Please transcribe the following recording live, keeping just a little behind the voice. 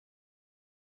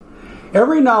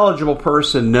Every knowledgeable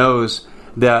person knows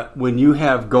that when you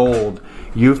have gold,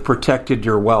 you've protected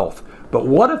your wealth. But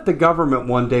what if the government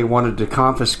one day wanted to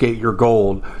confiscate your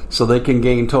gold so they can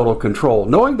gain total control,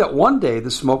 knowing that one day the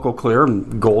smoke will clear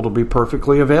and gold will be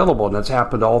perfectly available, and that's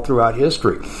happened all throughout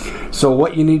history. So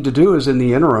what you need to do is, in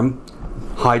the interim,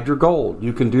 hide your gold.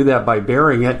 You can do that by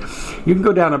burying it. You can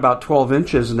go down about 12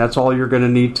 inches, and that's all you're going to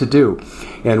need to do.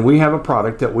 And we have a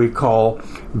product that we call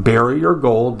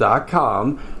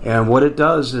buryyourgold.com, and what it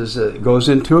does is it goes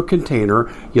into a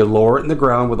container. You lower it in the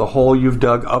ground with a hole you've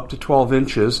dug up to 12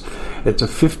 inches. It's a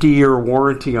 50-year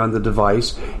warranty on the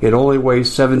device. It only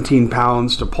weighs 17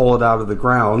 pounds to pull it out of the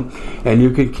ground, and you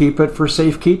can keep it for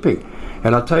safekeeping.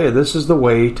 And I'll tell you, this is the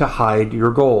way to hide your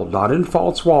gold, not in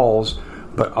false walls,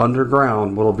 but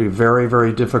underground. Will be very,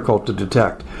 very difficult to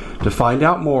detect. To find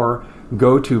out more,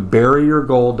 go to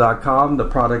buryyourgold.com. The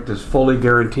product is fully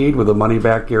guaranteed with a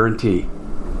money-back guarantee.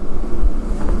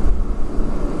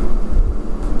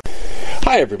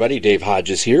 Hi everybody, Dave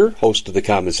Hodges here, host of The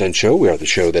Common Sense Show. We are the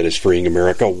show that is freeing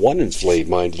America one enslaved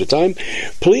mind at a time.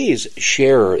 Please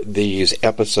share these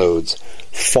episodes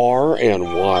far and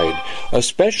wide,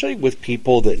 especially with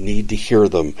people that need to hear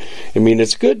them. I mean,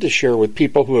 it's good to share with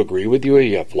people who agree with you.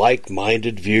 You have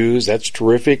like-minded views. That's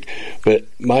terrific. But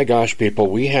my gosh, people,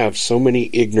 we have so many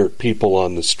ignorant people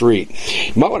on the street.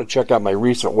 You might want to check out my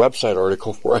recent website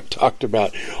article where I talked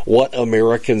about what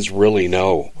Americans really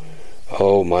know.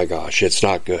 Oh my gosh, it's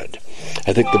not good.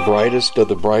 I think the brightest of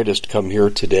the brightest come here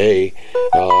today.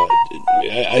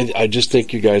 I just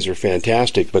think you guys are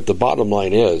fantastic. But the bottom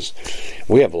line is,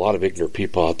 we have a lot of ignorant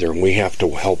people out there, and we have to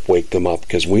help wake them up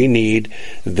because we need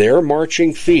their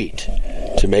marching feet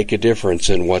to make a difference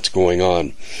in what's going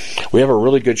on. We have a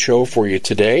really good show for you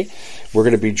today. We're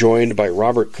going to be joined by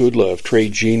Robert Kudla of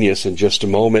Trade Genius in just a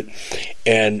moment.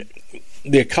 And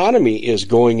the economy is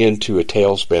going into a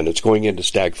tailspin. It's going into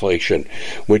stagflation,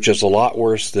 which is a lot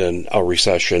worse than a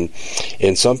recession.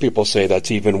 And some people say that's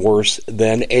even worse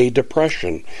than a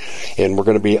depression. And we're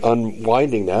going to be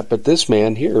unwinding that. But this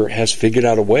man here has figured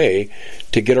out a way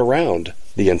to get around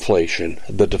the inflation,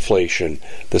 the deflation,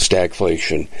 the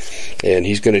stagflation. And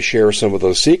he's going to share some of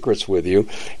those secrets with you.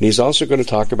 And he's also going to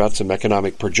talk about some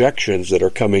economic projections that are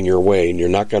coming your way. And you're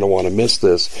not going to want to miss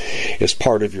this as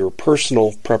part of your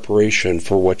personal preparation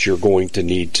for what you're going to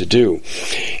need to do.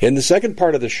 In the second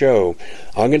part of the show,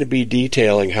 I'm going to be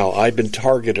detailing how I've been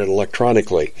targeted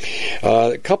electronically.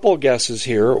 A couple of guesses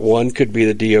here. One could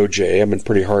be the DOJ. I've been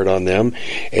pretty hard on them.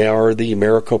 Are the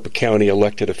Maricopa County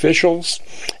elected officials?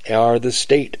 Are the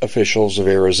state officials of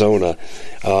Arizona?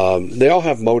 They all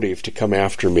have motive to come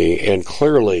after me, and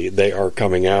clearly they are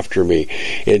coming after me.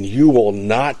 And you will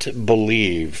not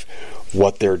believe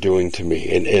what they're doing to me.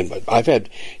 And I've had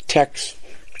techs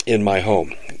in my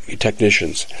home,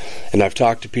 technicians, and I've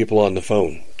talked to people on the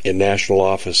phone in national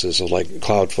offices like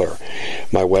Cloudflare,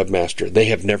 my webmaster. They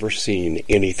have never seen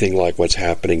anything like what's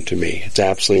happening to me. It's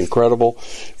absolutely incredible.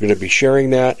 I'm going to be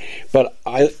sharing that. But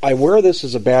I wear this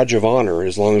as a badge of honor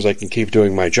as long as I can keep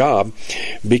doing my job,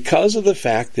 because of the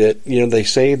fact that, they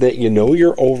say that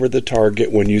you're over the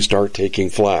target when you start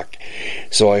taking flack.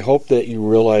 So I hope that you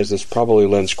realize this probably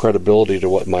lends credibility to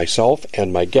what myself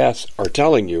and my guests are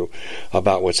telling you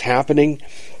about what's happening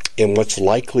and what's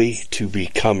likely to be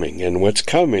coming. And what's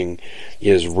coming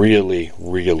is really,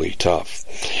 really tough.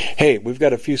 Hey, we've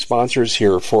got a few sponsors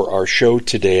here for our show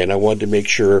today, and I wanted to make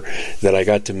sure that I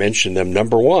got to mention them.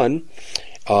 Number one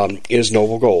is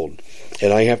Noble Gold.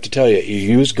 And I have to tell you,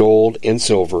 you use gold and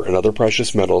silver and other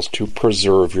precious metals to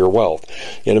preserve your wealth.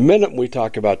 In a minute, when we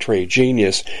talk about Trade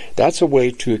Genius, that's a way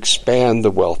to expand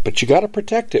the wealth. But you got to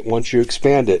protect it once you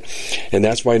expand it. And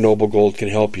that's why Noble Gold can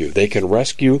help you. They can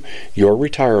rescue your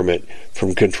retirement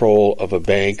from control of a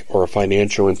bank or a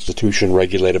financial institution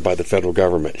regulated by the federal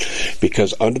government.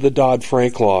 Because under the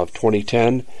Dodd-Frank law of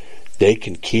 2010, they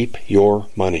can keep your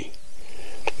money.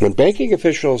 When banking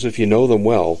officials, if you know them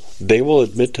well, they will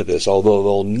admit to this, although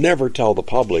they'll never tell the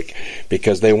public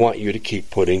because they want you to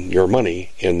keep putting your money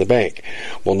in the bank.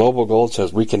 Well, Noble Gold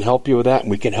says we can help you with that,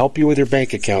 and we can help you with your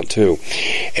bank account too.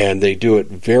 And they do it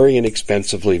very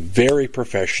inexpensively, very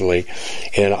professionally.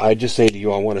 And I just say to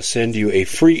you, I want to send you a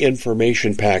free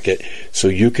information packet so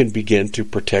you can begin to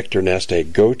protect your nest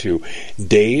egg. Go to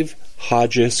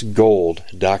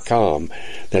DaveHodgesGold.com.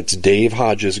 That's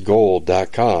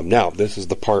DaveHodgesGold.com. Now, this is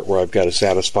the part where I've got to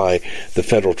satisfy the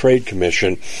Federal Trade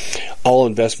Commission. All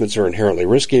investments are inherently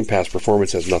risky, and past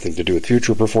performance has nothing to do with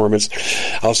future performance.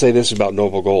 I'll say this about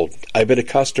Noble Gold. I've been a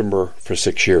customer for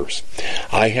 6 years.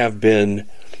 I have been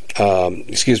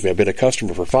I've been a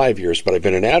customer for 5 years, but I've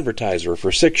been an advertiser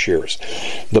for 6 years.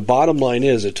 The bottom line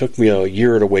is it took me a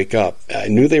year to wake up. I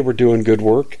knew they were doing good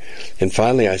work, and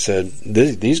finally I said,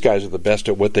 these guys are the best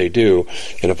at what they do,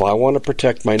 and if I want to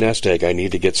protect my nest egg, I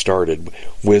need to get started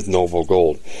with Noble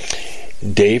Gold.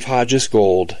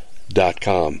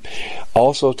 DaveHodgesGold.com.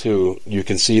 Also, too, you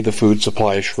can see the food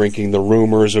supply shrinking. The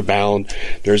rumors abound.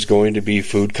 There's going to be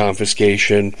food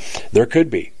confiscation. There could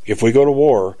be. If we go to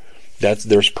war,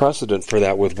 there's precedent for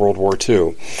that with World War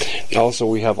II. Also,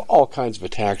 we have all kinds of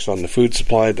attacks on the food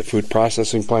supply, the food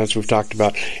processing plants we've talked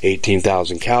about,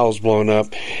 18,000 cows blown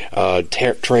up,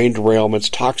 train derailments,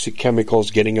 toxic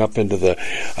chemicals getting up into the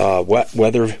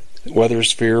weather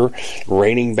sphere,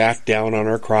 raining back down on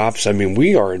our crops. I mean,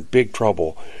 we are in big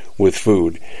trouble with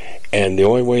food. And the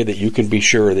only way that you can be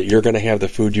sure that you're going to have the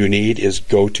food you need is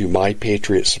go to My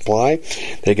Patriot Supply.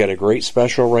 They got a great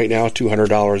special right now,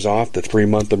 $200 off the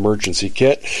 3-month emergency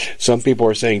kit. Some people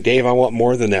are saying, Dave, I want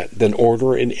more than that. Then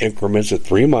order in increments of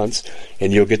 3 months,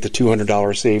 and you'll get the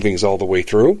 $200 savings all the way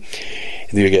through.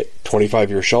 And you get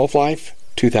 25-year shelf life,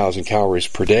 2,000 calories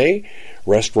per day,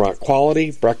 restaurant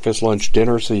quality, breakfast, lunch,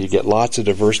 dinner, so you get lots of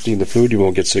diversity in the food. You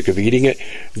won't get sick of eating it.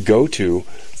 Go to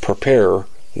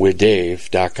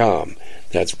preparewithdave.com.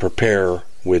 That's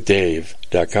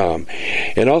preparewithdave.com.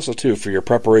 And also, too, for your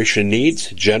preparation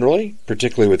needs, generally,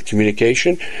 particularly with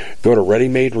communication, go to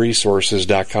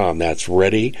readymaderesources.com. That's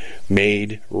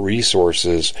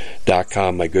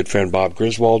readymaderesources.com. My good friend Bob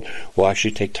Griswold will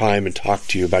actually take time and talk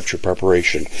to you about your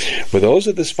preparation. But those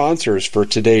are the sponsors for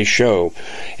today's show.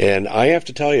 And I have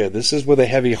to tell you, this is with a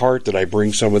heavy heart that I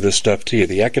bring some of this stuff to you.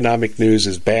 The economic news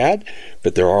is bad,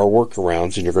 but there are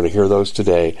workarounds, and you're going to hear those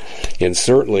today. And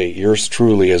certainly, yours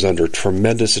truly is under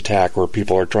tremendous attack where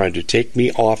people are trying to take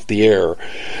me off the air.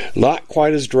 Not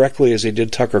quite as directly as they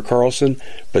did Tucker Carlson,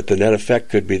 but the net effect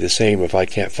could be the same if I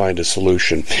can't find a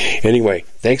solution. Anyway,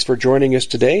 thanks for joining us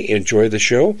today. Enjoy the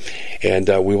show, and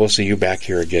we will see you back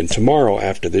here again tomorrow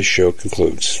after this show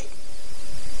concludes.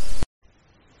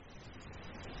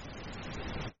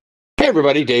 Hey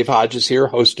everybody, Dave Hodges here,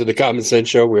 host of the Common Sense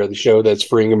Show. We are the show that's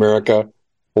freeing America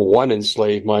one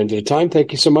enslaved mind at a time.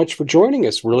 Thank you so much for joining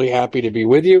us. Really happy to be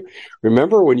with you.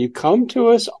 Remember, when you come to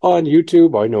us on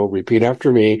YouTube, I know, repeat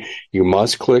after me, you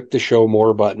must click the show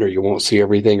more button or you won't see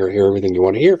everything or hear everything you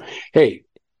want to hear. Hey,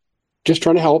 just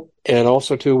trying to help. And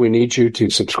also, too, we need you to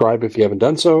subscribe if you haven't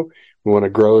done so. We want to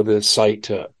grow this site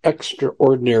to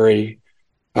extraordinary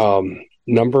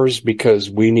numbers because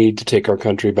we need to take our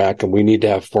country back, and we need to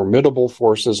have formidable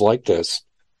forces like this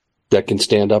that can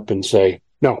stand up and say,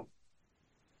 no,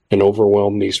 and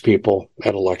overwhelm these people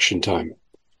at election time.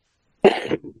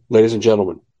 Ladies and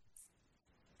gentlemen,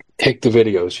 take the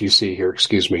videos you see here,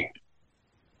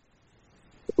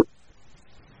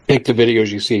 Take the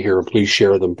videos you see here and please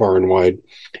share them far and wide.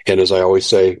 And as I always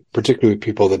say, particularly with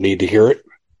people that need to hear it,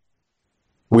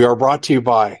 we are brought to you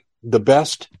by the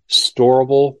best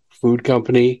storable food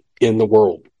company in the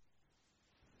world,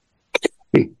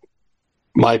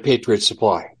 My Patriot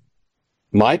Supply.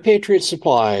 My Patriot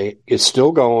Supply is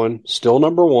still going, still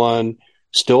number one,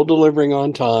 still delivering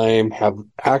on time, have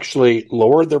actually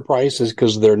lowered their prices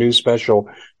because of their new special,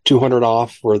 $200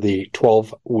 off for the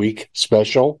 12-week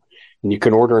special. And you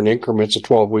can order in increments of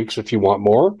 12 weeks if you want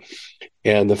more.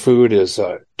 And the food is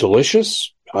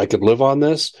delicious. I could live on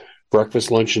this. Breakfast,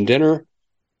 lunch, and dinner.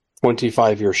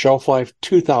 25-year shelf life,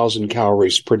 2,000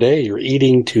 calories per day. You're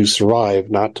eating to survive,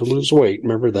 not to lose weight.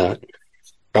 Remember that.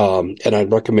 And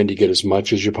I'd recommend you get as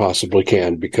much as you possibly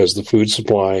can because the food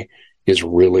supply is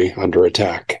really under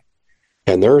attack.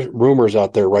 And there are rumors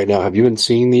out there right now. Have you been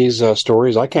seeing these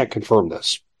stories? I can't confirm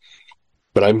this,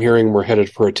 but I'm hearing we're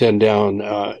headed for a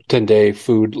 10-day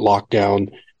food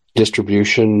lockdown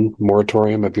distribution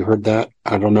moratorium. Have you heard that?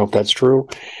 I don't know if that's true,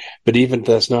 but even if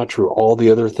that's not true, all the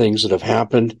other things that have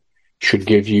happened should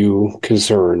give you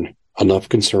enough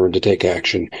concern to take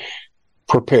action.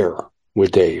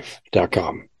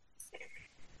 Preparewithdave.com.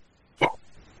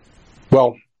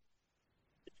 Well,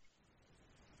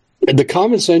 the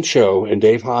Common Sense Show and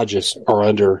Dave Hodges are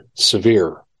under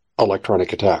severe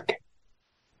electronic attack.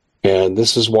 And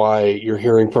this is why you're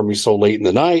hearing from me so late in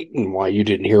the night and why you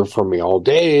didn't hear from me all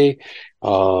day,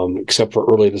 except for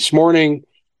early this morning,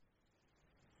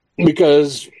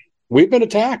 because we've been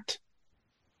attacked.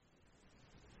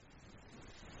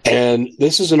 And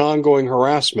this is an ongoing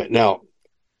harassment. Now,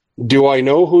 do I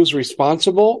know who's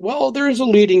responsible? Well, there is a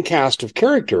leading cast of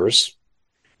characters.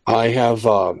 I have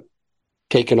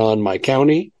taken on my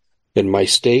county and my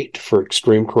state for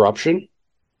extreme corruption,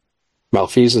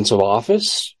 malfeasance of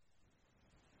office,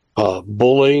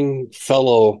 bullying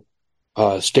fellow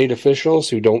state officials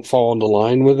who don't fall into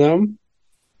line with them.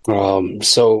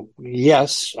 So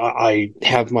yes, I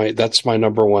have that's my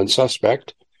number one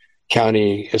suspect.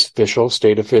 County officials,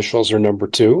 state officials are number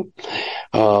two.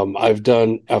 I've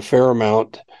done a fair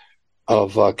amount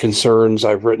of concerns.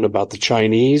 I've written about the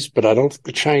Chinese, but I don't think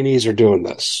the Chinese are doing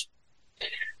this.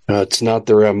 It's not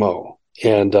their MO.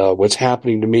 And what's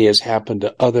happening to me has happened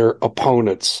to other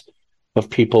opponents of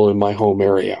people in my home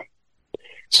area.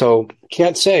 So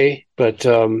can't say, but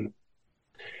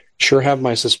sure have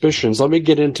my suspicions. Let me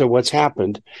get into what's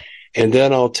happened, and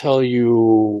then I'll tell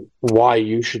you why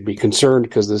you should be concerned,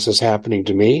 because this is happening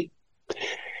to me.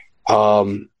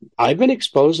 I've been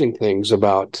exposing things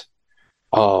about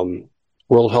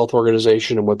World Health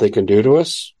Organization and what they can do to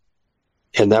us,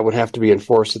 and that would have to be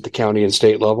enforced at the county and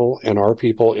state level, and our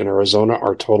people in Arizona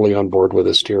are totally on board with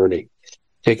this tyranny,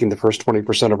 taking the first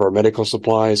 20% of our medical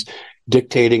supplies,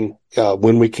 dictating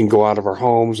when we can go out of our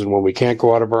homes and when we can't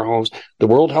go out of our homes. The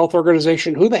World Health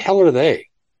Organization, who the hell are they?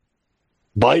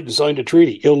 Biden signed a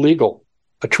treaty, illegal.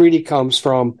 A treaty comes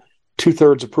from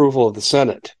 2/3 approval of the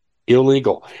Senate,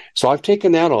 illegal. So I've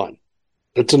taken that on.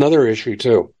 It's another issue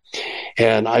too.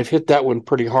 And I've hit that one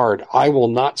pretty hard. I will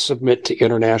not submit to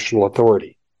international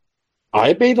authority.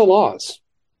 I obey the laws.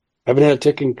 I haven't had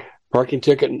a parking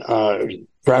ticket,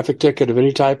 traffic ticket of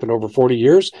any type in over 40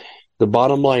 years. The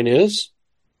bottom line is,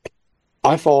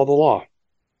 I follow the law.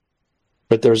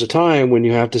 But there's a time when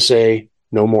you have to say,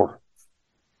 no more.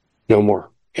 No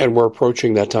more. And we're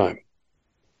approaching that time.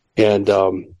 And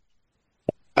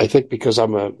I think because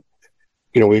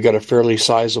we've got a fairly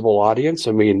sizable audience.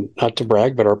 I mean, not to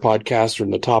brag, but our podcasts are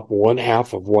in the top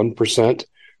 0.5%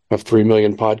 of 3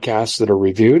 million podcasts that are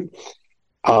reviewed.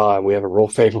 We have a real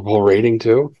favorable rating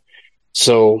too.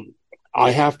 So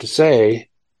I have to say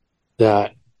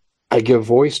that I give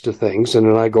voice to things, and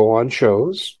then I go on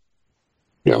shows,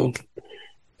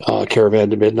 Caravan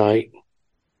to Midnight,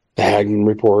 the Hagman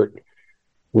Report,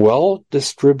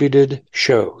 well-distributed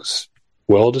shows,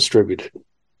 well-distributed.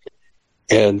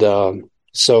 And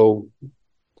so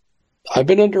I've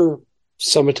been under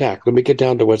some attack. Let me get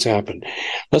down to what's happened.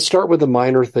 Let's start with the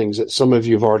minor things that some of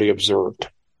you have already observed.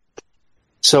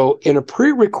 So in a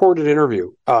pre-recorded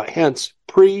interview, hence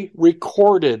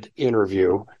pre-recorded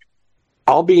interview,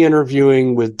 I'll be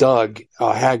interviewing with Doug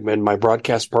Hagman, my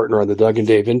broadcast partner on the Doug and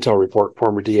Dave Intel Report,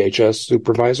 former DHS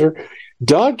supervisor.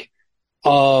 Doug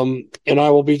and I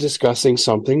will be discussing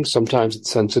something. Sometimes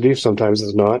it's sensitive, sometimes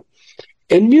it's not.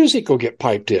 And music will get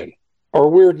piped in, or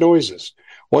weird noises.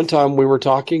 One time we were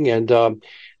talking, and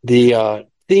the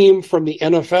theme from the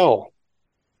NFL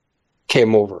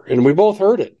came over, and we both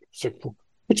heard it. So,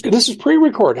 this is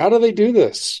pre-record. How do they do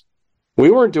this?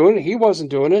 We weren't doing it. He wasn't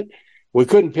doing it. We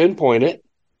couldn't pinpoint it.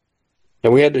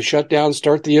 And we had to shut down,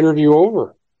 start the interview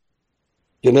over.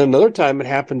 And then another time it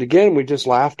happened again. We just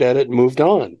laughed at it and moved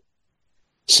on.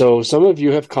 So some of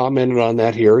you have commented on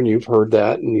that here, and you've heard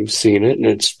that, and you've seen it, and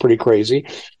it's pretty crazy.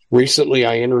 Recently,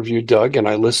 I interviewed Doug, and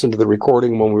I listened to the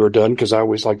recording when we were done, because I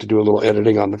always like to do a little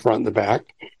editing on the front and the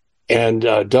back. And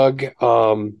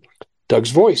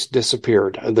Doug's voice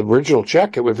disappeared. The original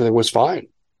check, everything was fine.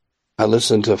 I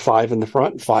listened to 5 in the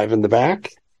front and 5 in the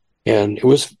back, and it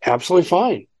was absolutely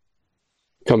fine.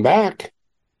 Come back,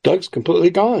 Doug's completely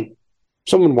gone.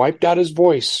 Someone wiped out his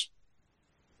voice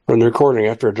from the recording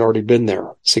after it had already been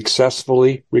there,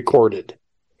 successfully recorded.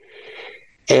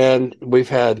 And we've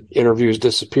had interviews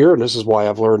disappear, and this is why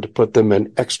I've learned to put them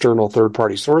in external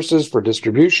third-party sources for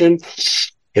distribution,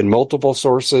 in multiple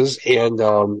sources. And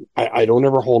I don't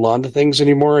ever hold on to things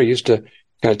anymore. I used to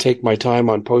kind of take my time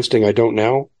on posting. I don't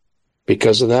now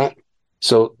because of that.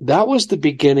 So that was the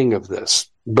beginning of this.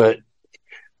 But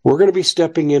we're going to be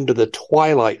stepping into the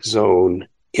twilight zone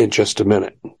in just a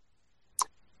minute.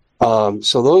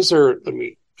 So those are, let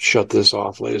me shut this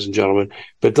off, ladies and gentlemen.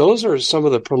 But those are some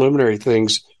of the preliminary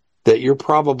things that you're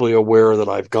probably aware that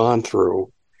I've gone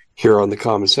through here on the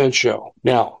Common Sense Show.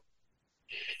 Now,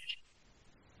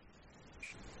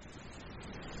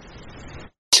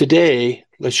 today,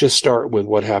 let's just start with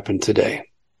what happened today.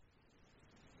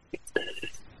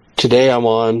 Today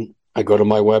I go to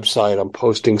my website, I'm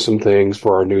posting some things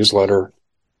for our newsletter.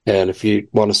 And if you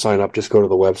want to sign up, just go to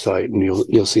the website and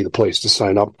you'll see the place to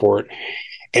sign up for it.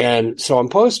 And so I'm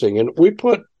posting, and we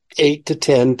put 8 to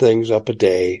 10 things up a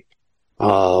day.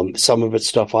 Some of it's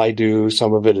stuff I do.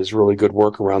 Some of it is really good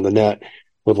work around the net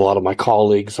with a lot of my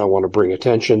colleagues I want to bring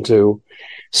attention to.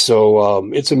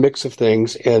 So it's a mix of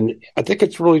things, and I think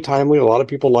it's really timely. A lot of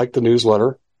people like the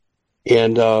newsletter,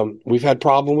 and we've had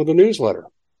problem with the newsletter.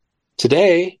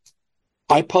 Today,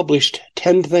 I published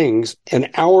 10 things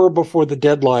an hour before the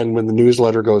deadline when the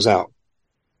newsletter goes out.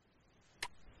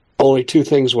 only 2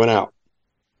 things went out.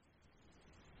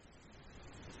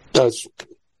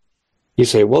 You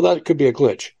say, well, that could be a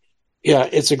glitch. Yeah,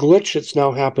 it's a glitch that's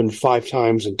now happened 5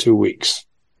 times in 2 weeks.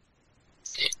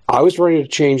 I was ready to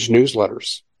change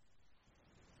newsletters.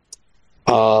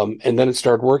 And then it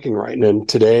started working right. And then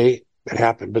today it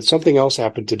happened. But something else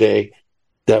happened today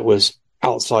that was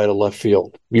outside of left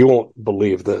field. You won't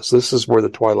believe this. This is where the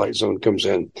Twilight Zone comes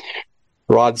in.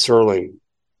 Rod Serling,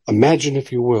 imagine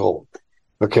if you will.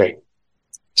 Okay,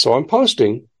 so I'm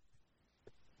posting,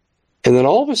 and then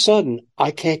all of a sudden, I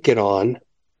can't get on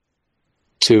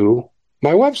to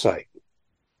my website.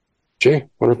 Gee,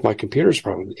 wonder if my computer's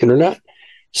from the internet.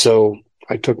 So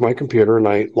I took my computer and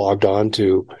I logged on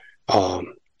to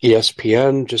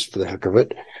ESPN just for the heck of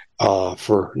it,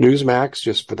 for Newsmax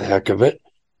just for the heck of it.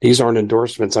 These aren't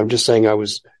endorsements. I'm just saying I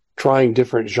was trying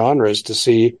different genres to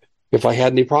see if I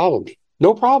had any problems.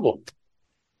 No problem.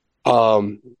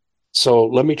 So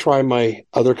let me try my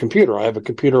other computer. I have a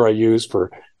computer I use for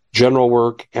general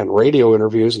work and radio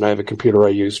interviews, and I have a computer I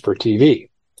use for TV.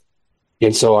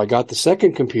 And so I got the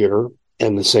second computer,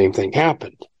 and the same thing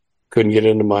happened. Couldn't get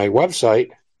into my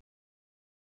website.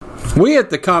 We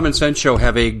at the Common Sense Show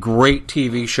have a great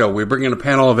TV show. We bring in a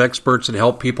panel of experts and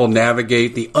help people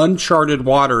navigate the uncharted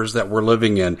waters that we're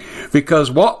living in.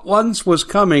 Because what once was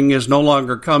coming is no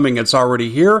longer coming. It's already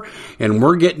here, and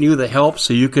we're getting you the help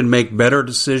so you can make better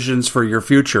decisions for your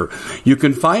future. You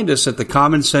can find us at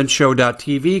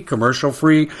thecommonsenseshow.tv,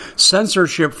 commercial-free,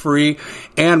 censorship-free,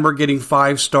 and we're getting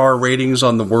 5-star ratings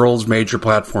on the world's major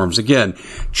platforms. Again,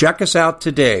 check us out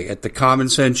today at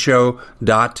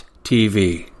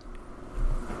thecommonsenseshow.tv.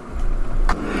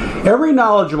 Every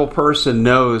knowledgeable person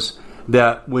knows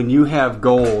that when you have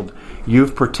gold,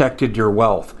 you've protected your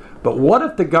wealth. But what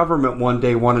if the government one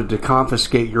day wanted to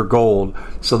confiscate your gold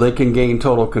so they can gain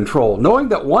total control, knowing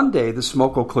that one day the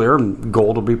smoke will clear and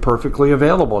gold will be perfectly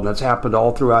available, and that's happened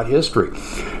all throughout history.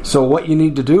 So what you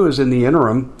need to do is, in the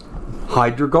interim,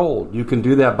 hide your gold. You can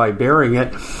do that by burying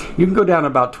it. You can go down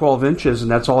about 12 inches, and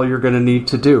that's all you're going to need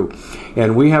to do.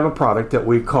 And we have a product that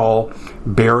we call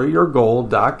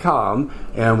buryyourgold.com,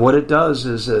 and what it does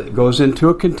is it goes into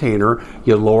a container.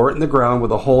 You lower it in the ground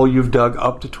with a hole you've dug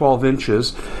up to 12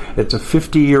 inches. It's a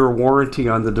 50-year warranty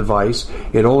on the device.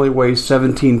 It only weighs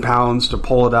 17 pounds to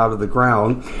pull it out of the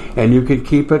ground, and you can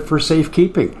keep it for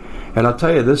safekeeping. And I'll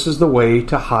tell you, this is the way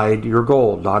to hide your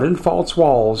gold, not in false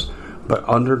walls, but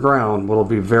underground. Will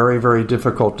be very, very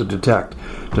difficult to detect.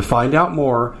 To find out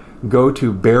more, go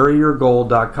to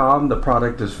buryyourgold.com. The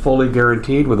product is fully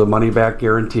guaranteed with a money-back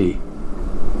guarantee.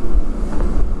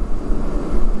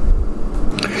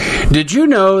 Did you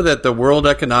know that the World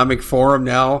Economic Forum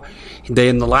now,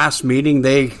 in the last meeting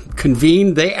they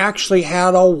convened, they actually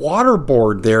had a water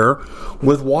board there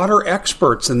with water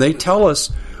experts, and they tell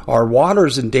us our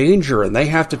water's in danger and they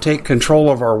have to take control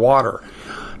of our water.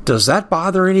 Does that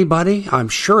bother anybody? I'm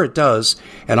sure it does.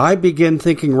 And I begin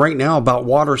thinking right now about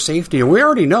water safety. And we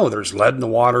already know there's lead in the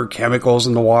water, chemicals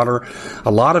in the water.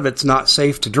 A lot of it's not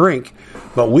safe to drink.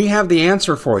 But we have the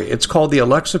answer for you. It's called the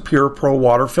Alexa Pure Pro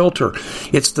Water Filter.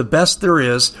 It's the best there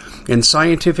is, and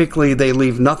scientifically they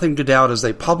leave nothing to doubt as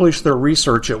they publish their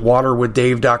research at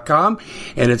waterwithdave.com,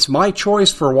 and it's my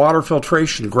choice for water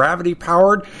filtration. Gravity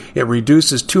powered, it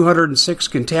reduces 206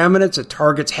 contaminants, it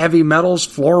targets heavy metals,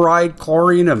 fluoride,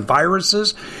 chlorine, and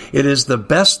viruses. It is the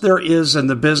best there is in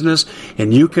the business,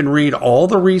 and you can read all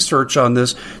the research on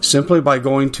this simply by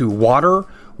going to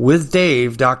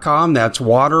waterwithdave.com. That's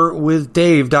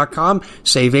waterwithdave.com.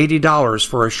 Save $80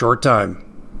 for a short time.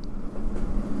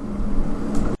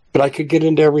 But I could get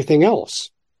into everything else.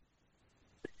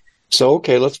 So,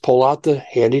 okay, let's pull out the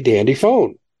handy-dandy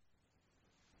phone.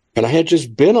 And I had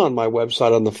just been on my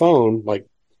website on the phone like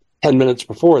 10 minutes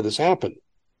before this happened.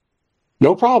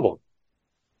 No problem.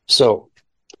 So,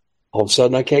 all of a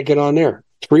sudden I can't get on there.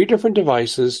 3 different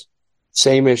devices,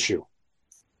 same issue.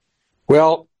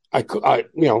 Well, I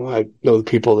know the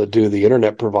people that do the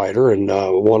internet provider, and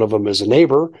one of them is a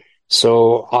neighbor.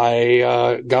 So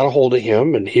I got a hold of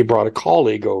him, and he brought a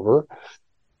colleague over,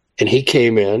 and he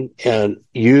came in, and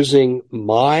using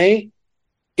my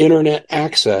internet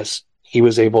access, he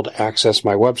was able to access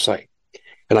my website.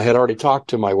 And I had already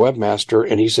talked to my webmaster,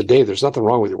 and he said, Dave, there's nothing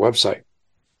wrong with your website.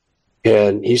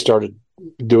 And he started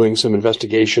doing some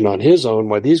investigation on his own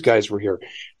while these guys were here.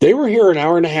 They were here an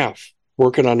hour and a half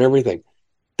working on everything.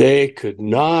 They could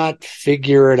not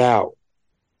figure it out.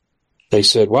 They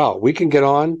said, wow, we can get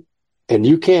on and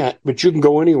you can't, but you can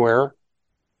go anywhere.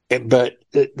 But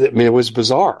it was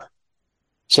bizarre.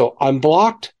 So I'm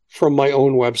blocked from my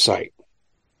own website.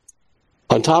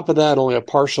 On top of that, only a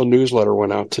partial newsletter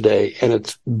went out today, and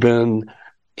it's been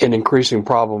an increasing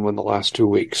problem in the last 2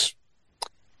 weeks.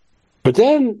 But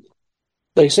then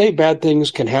they say bad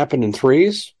things can happen in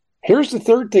threes. Here's the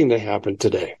third thing that happened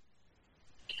today.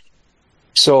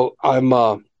 So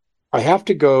I have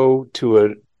to go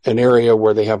to an area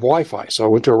where they have Wi-Fi. So I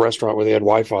went to a restaurant where they had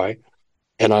Wi-Fi,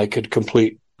 and I could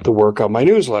complete the work on my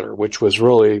newsletter, which was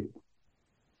really,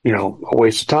 a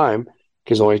waste of time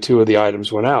because only 2 of the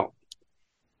items went out.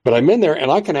 But I'm in there,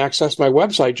 and I can access my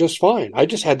website just fine. I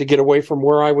just had to get away from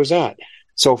where I was at.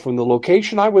 So from the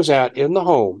location I was at in the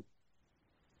home,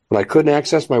 when I couldn't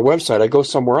access my website, I go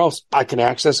somewhere else. I can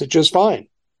access it just fine.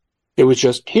 It was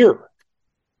just here.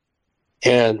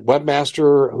 And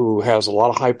Webmaster, who has a lot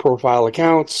of high-profile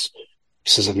accounts, he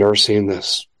says, I've never seen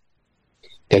this.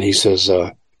 And he says,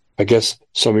 I guess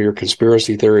some of your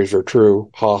conspiracy theories are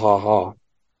true. Ha, ha, ha.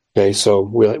 Okay, so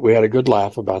we had a good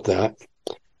laugh about that.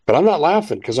 But I'm not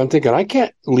laughing because I'm thinking I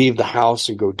can't leave the house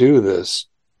and go do this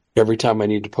every time I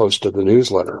need to post to the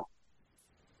newsletter.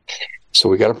 So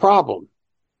we got a problem.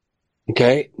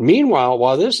 Okay. Meanwhile,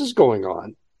 while this is going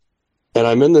on, and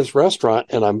I'm in this restaurant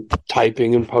and I'm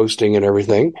typing and posting and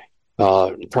everything,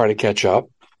 trying to catch up,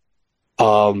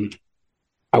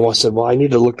 I said, well, I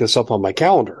need to look this up on my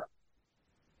calendar.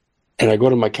 And I go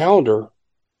to my calendar,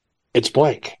 it's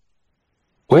blank.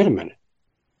 Wait a minute.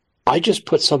 I just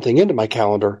put something into my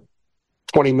calendar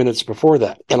 20 minutes before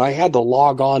that, and I had to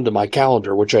log on to my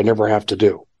calendar, which I never have to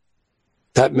do.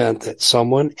 That meant that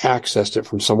someone accessed it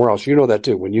from somewhere else. You know that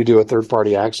too. When you do a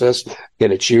third-party access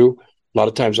and it's you, a lot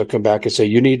of times they'll come back and say,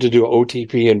 you need to do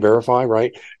OTP and verify,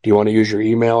 right? Do you want to use your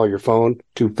email or your phone,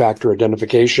 two-factor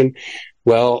identification?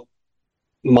 Well,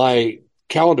 my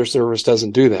calendar service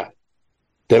doesn't do that.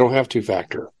 They don't have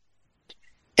two-factor.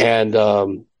 And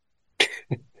all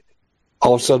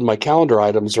of a sudden, my calendar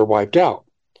items are wiped out.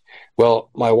 Well,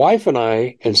 my wife and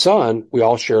I and son, we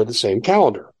all share the same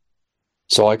calendar.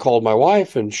 So I called my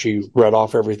wife, and she read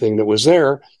off everything that was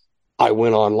there. I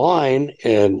went online,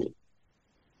 and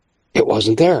it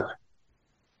wasn't there.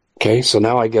 Okay, so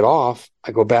now I get off.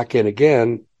 I go back in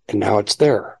again, and now it's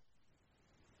there.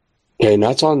 Okay, and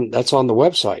that's on the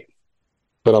website.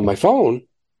 But on my phone,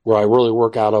 where I really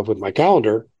work out of with my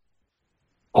calendar,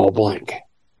 all blank.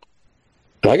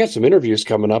 And I got some interviews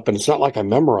coming up, and it's not like I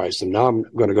memorized them. Now I'm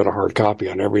going to go to hard copy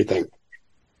on everything.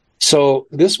 So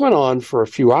this went on for a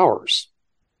few hours.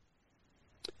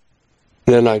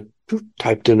 Then I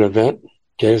typed in an event,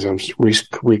 okay, as I'm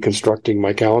reconstructing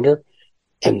my calendar,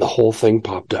 and the whole thing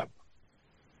popped up.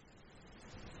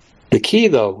 The key,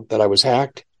 though, that I was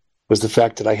hacked was the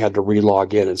fact that I had to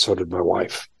re-log in, and so did my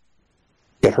wife.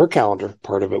 Yet her calendar,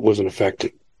 part of it, wasn't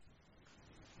affected.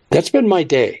 That's been my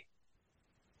day.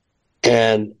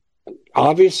 And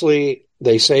obviously,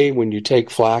 they say when you take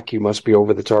flack, you must be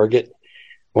over the target.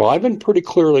 Well, I've been pretty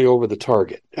clearly over the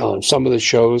target. On some of the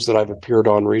shows that I've appeared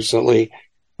on recently,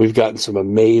 we've gotten some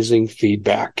amazing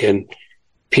feedback, and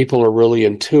people are really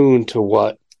in tune to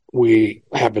what we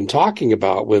have been talking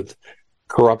about with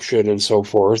corruption and so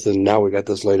forth. And now we got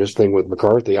this latest thing with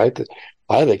McCarthy. I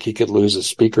think he could lose his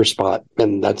speaker spot,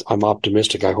 and I'm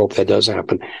optimistic. I hope that does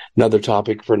happen. Another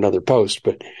topic for another post,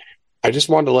 but I just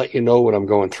wanted to let you know what I'm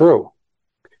going through.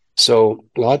 So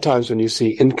a lot of times when you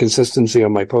see inconsistency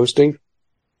on my posting,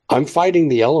 I'm fighting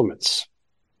the elements.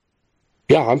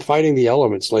 Yeah, I'm fighting the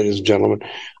elements, ladies and gentlemen.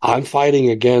 I'm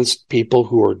fighting against people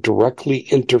who are directly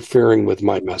interfering with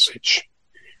my message.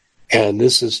 And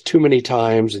this is too many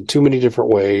times in too many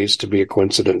different ways to be a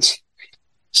coincidence.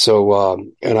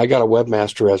 So, and I got a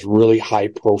webmaster who has really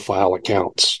high-profile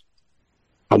accounts.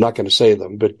 I'm not going to say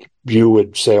them, but you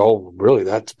would say, oh, really,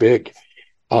 that's big.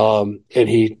 And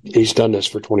he's done this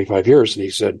for 25 years. And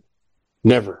he said,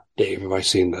 never, Dave, have I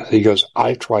seen this. He goes,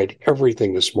 I tried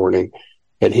everything this morning.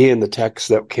 And he and the techs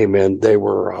that came in, they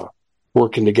were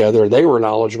working together. They were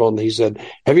knowledgeable. And he said,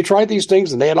 have you tried these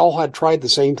things? And they all had tried the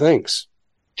same things.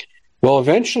 Well,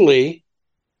 eventually,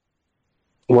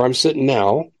 where I'm sitting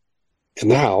now in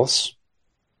the house,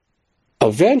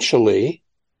 eventually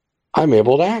I'm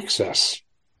able to access.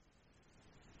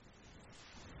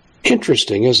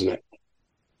 Interesting, isn't it?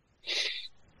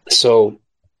 So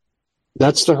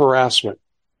that's the harassment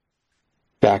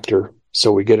factor.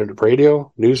 So we get it at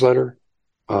radio, newsletter.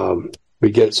 We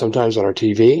get it sometimes on our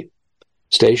TV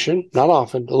station. Not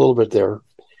often, a little bit there.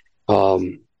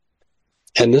 And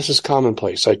this is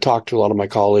commonplace. I talk to a lot of my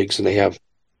colleagues, and they have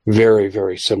very,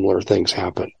 very similar things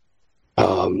happen.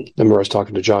 I remember I was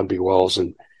talking to John B. Wells,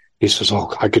 and he says,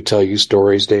 oh, I could tell you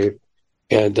stories, Dave.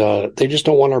 And they just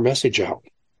don't want our message out.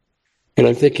 And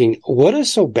I'm thinking, what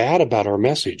is so bad about our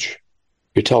message?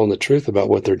 You're telling the truth about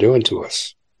what they're doing to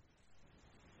us.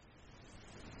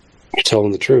 You're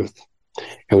telling the truth.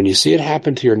 And when you see it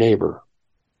happen to your neighbor,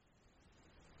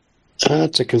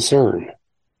 that's a concern.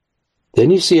 Then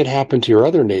you see it happen to your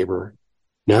other neighbor.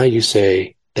 Now you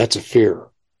say, that's a fear.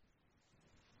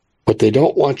 What they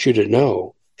don't want you to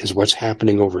know is what's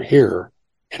happening over here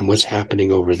and what's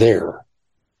happening over there,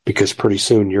 because pretty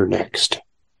soon you're next.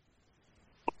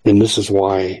 And this is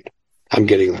why I'm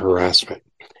getting the harassment.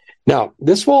 Now,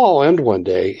 this will all end one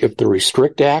day if the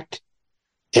Restrict Act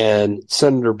and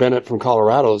Senator Bennett from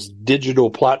Colorado's digital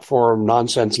platform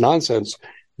nonsense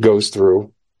goes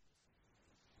through.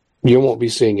 You won't be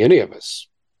seeing any of us.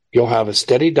 You'll have a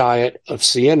steady diet of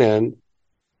CNN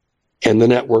and the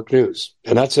network news,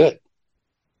 and that's it.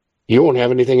 You won't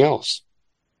have anything else.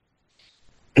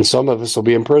 And some of us will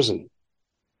be in prison.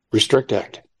 Restrict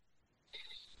Act.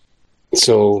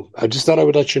 So I just thought I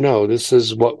would let you know this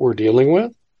is what we're dealing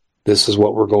with. This is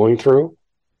what we're going through.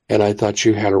 And I thought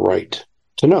you had a right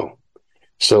to know.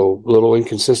 So a little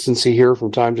inconsistency here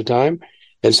from time to time.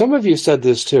 And some of you said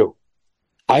this too.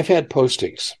 I've had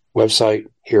postings, website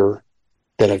here,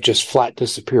 that have just flat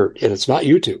disappeared. And it's not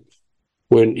YouTube.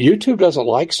 When YouTube doesn't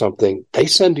like something, they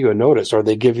send you a notice or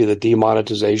they give you the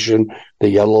demonetization, the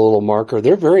yellow little marker.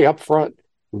 They're very upfront,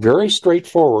 very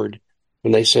straightforward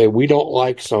when they say, we don't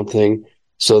like something,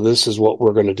 so this is what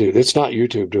we're going to do. It's not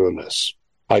YouTube doing this.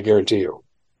 I guarantee you.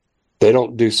 They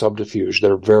don't do subterfuge.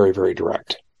 They're very, very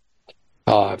direct.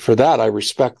 For that, I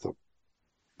respect them.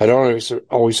 I don't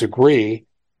always agree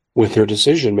with their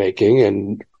decision making,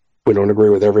 and we don't agree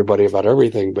with everybody about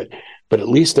everything, but at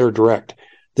least they're direct.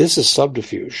 This is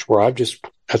subterfuge where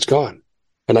that's gone.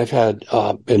 And I've had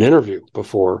an interview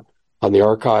before on the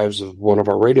archives of one of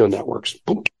our radio networks.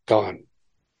 Boom, gone.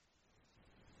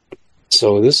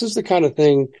 So this is the kind of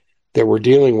thing that we're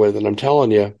dealing with. And I'm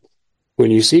telling you, when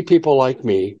you see people like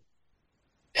me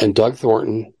and Doug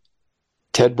Thornton,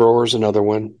 Ted Broer's another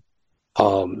one,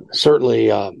 certainly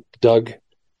Doug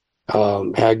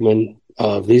Hagman,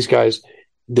 these guys,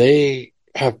 they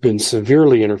have been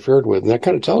severely interfered with. And that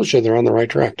kind of tells you they're on the right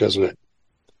track, doesn't it?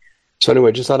 So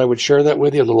anyway, just thought I would share that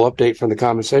with you, a little update from the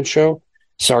Common Sense Show.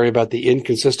 Sorry about the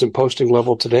inconsistent posting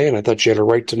level today, and I thought you had a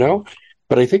right to know.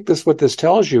 But I think what this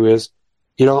tells you is,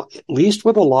 at least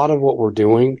with a lot of what we're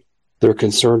doing, they're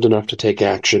concerned enough to take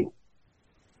action.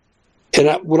 And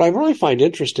what I really find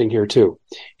interesting here, too,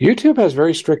 YouTube has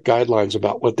very strict guidelines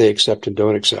about what they accept and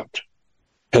don't accept.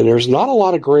 And there's not a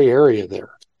lot of gray area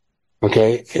there.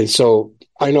 Okay? And so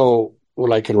I know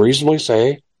what I can reasonably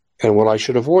say and what I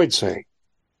should avoid saying.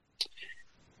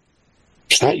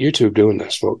 It's not YouTube doing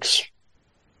this, folks.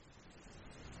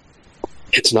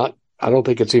 It's not. I don't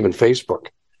think it's even Facebook.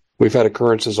 We've had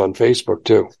occurrences on Facebook,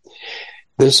 too.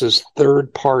 This is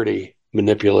third-party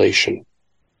manipulation.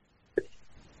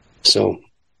 So,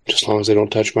 just as long as they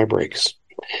don't touch my brakes.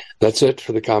 That's it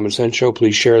for the Common Sense Show.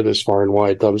 Please share this far and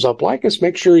wide. Thumbs up. Like us.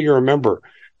 Make sure you're a member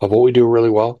of what we do really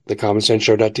well,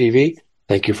 thecommonsenseshow.tv.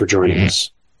 Thank you for joining us.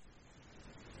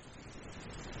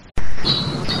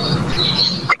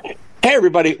 Hey,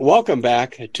 everybody. Welcome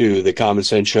back to the Common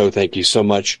Sense Show. Thank you so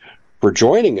much for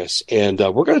joining us. And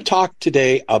we're going to talk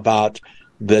today about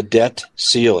the debt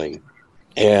ceiling.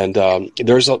 And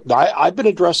I've been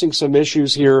addressing some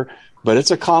issues here, but it's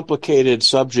a complicated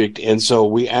subject. And so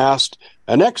we asked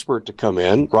an expert to come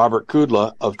in, Robert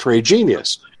Kudla of Trade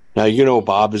Genius. Now,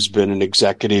 Bob has been an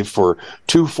executive for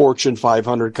 2 Fortune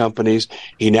 500 companies.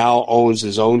 He now owns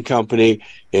his own company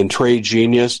in Trade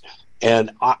Genius.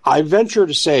 And I venture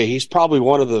to say he's probably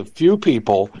one of the few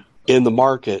people in the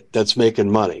market that's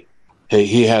making money.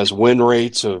 He has win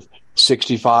rates of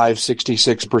 65,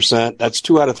 66%. That's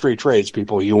 2 out of 3 trades,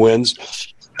 people, he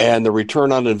wins. And the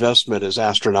return on investment is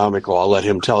astronomical. I'll let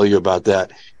him tell you about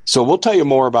that. So we'll tell you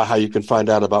more about how you can find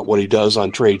out about what he does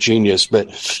on Trade Genius.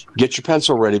 But get your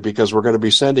pencil ready, because we're going to be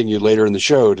sending you later in the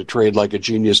show to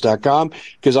tradelikeagenius.com,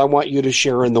 because I want you to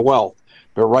share in the wealth.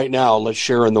 But right now, let's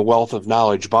share in the wealth of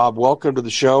knowledge. Bob, welcome to the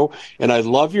show. And I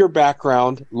love your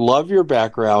background,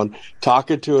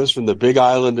 talking to us from the Big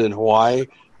Island in Hawaii.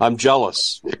 I'm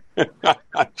jealous. This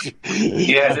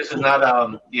is not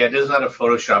a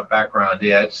Photoshop background.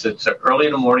 Yeah, it's early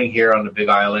in the morning here on the Big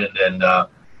Island, and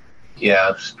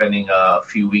spending a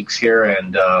few weeks here,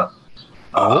 and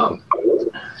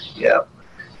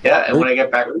and when I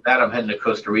get back from that, I'm heading to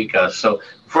Costa Rica. So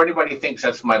before anybody thinks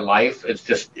that's my life, it's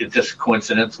just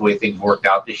coincidence the way things worked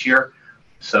out this year.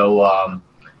 So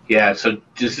so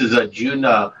this is a June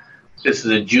of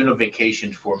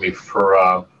vacation for me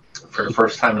for the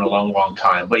first time in a long, long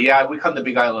time. But yeah, we come to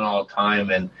Big Island all the time,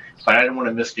 but I didn't want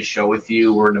to miss the show with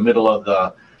you. We're in the middle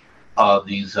of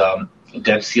these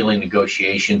debt ceiling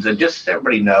negotiations, and just so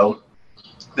everybody know,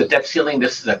 the debt ceiling,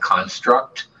 this is a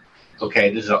construct.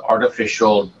 Okay, this is an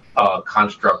artificial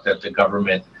construct that the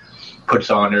government puts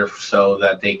on there so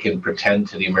that they can pretend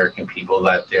to the American people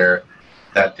that they're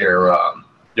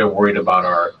worried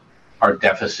about our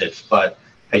deficits. But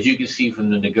as you can see from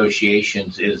the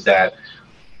negotiations, is that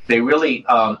they really,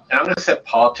 and I'm going to set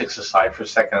politics aside for a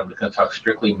second. I'm going to talk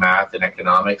strictly math and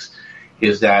economics.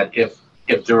 Is that if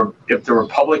the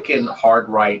Republican hard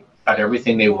right got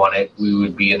everything they wanted, we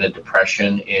would be in a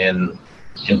depression in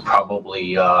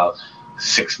probably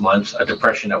 6 months, a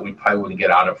depression that we probably wouldn't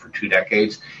get out of for 2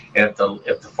 decades. And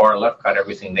if the far left got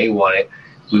everything they wanted,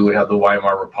 we would have the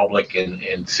Weimar Republic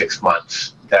in 6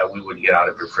 months that we would get out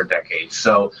of it for decades.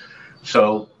 So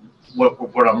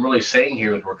what I'm really saying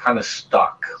here is we're kind of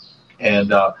stuck,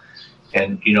 and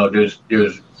you know there's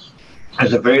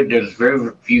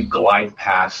very few glide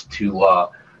paths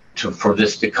for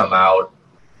this to come out,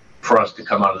 for us to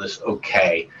come out of this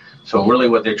okay. So really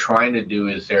what they're trying to do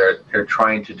is they're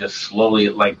trying to just slowly,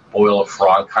 like boil a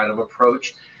frog kind of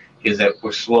approach, is that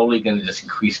we're slowly going to just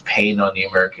increase pain on the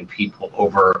American people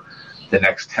over the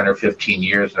next 10 or 15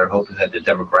 years. They're hoping that the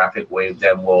demographic wave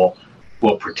then will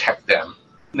protect them.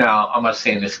 Now, I'm not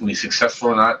saying this can be successful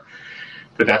or not,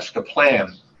 but that's the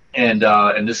plan. And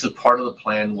this is part of the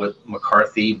plan with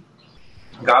McCarthy.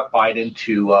 Got Biden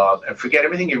to, and forget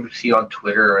everything you see on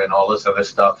Twitter and all this other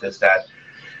stuff, is that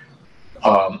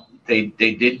they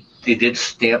did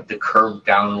stamp the curve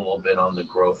down a little bit on the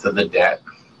growth of the debt.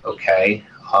 Okay,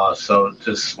 so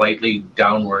just slightly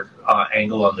downward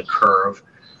angle on the curve,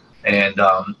 and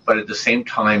but at the same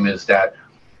time is that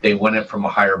they went in from a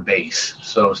higher base.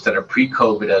 So instead of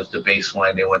pre-COVID as the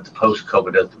baseline, they went to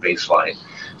post-COVID as the baseline.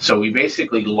 So we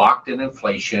basically locked in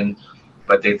inflation,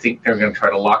 but they think they're going to try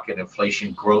to lock in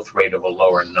inflation growth rate of a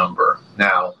lower number.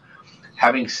 Now,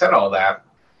 having said all that,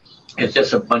 it's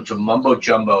just a bunch of mumbo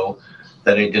jumbo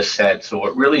that I just said. So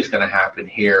what really is going to happen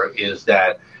here is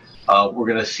that we're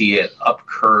going to see an up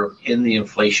curve in the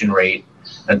inflation rate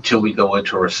until we go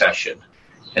into a recession.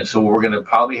 And so what we're going to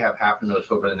probably have happen to us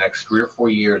over the next 3 or 4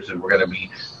 years is we're going to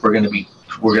be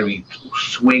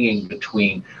swinging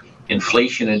between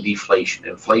inflation and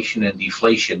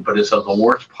deflation, but it's of the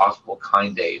worst possible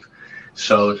kind, Dave.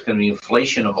 So it's going to be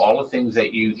inflation of all the things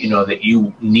that you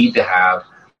need to have,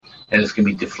 and it's going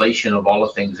to be deflation of all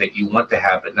the things that you want to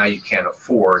have, but now you can't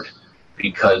afford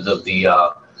because of the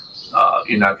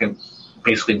you're not going to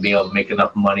basically be able to make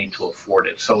enough money to afford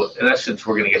it. So in essence,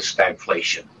 we're going to get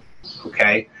stagflation.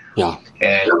 Okay. Yeah.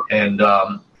 And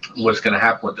what's going to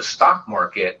happen with the stock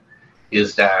market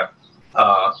is that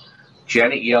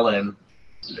Janet Yellen,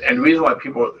 and the reason why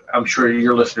people, I'm sure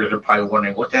your listeners are probably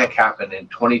wondering what the heck happened in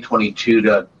 2022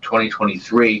 to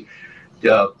 2023.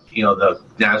 The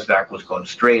NASDAQ was going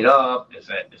straight up.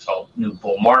 It's all new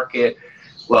bull market.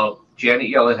 Well, Janet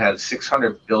Yellen had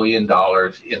 $600 billion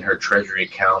in her treasury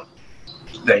account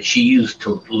that she used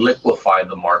to liquefy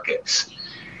the markets.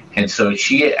 And so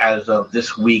she, as of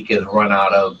this week, has run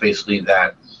out of basically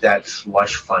that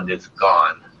slush fund is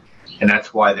gone. And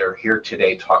that's why they're here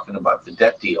today talking about the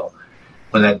debt deal.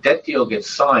 When that debt deal gets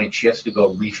signed, she has to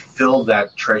go refill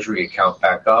that treasury account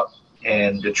back up.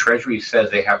 And the Treasury says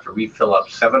they have to refill up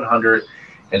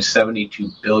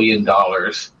 $772 billion,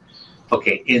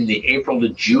 okay, in the April to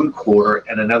June quarter,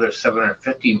 and another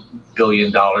 $750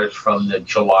 billion from the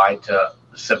July to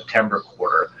September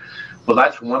quarter. Well,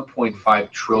 that's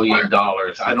 $1.5 trillion.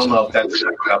 I don't know if that's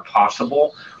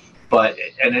possible, but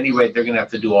at any rate, they're going to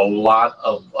have to do a lot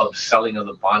of selling of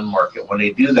the bond market. When they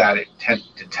do that, it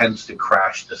tends to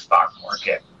crash the stock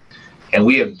market. And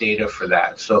we have data for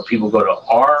that. So if people go to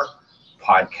our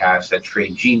podcast at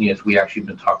Trade Genius, we actually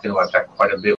been talking about that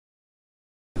quite a bit.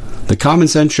 The Common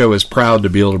Sense Show is proud to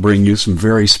be able to bring you some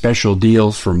very special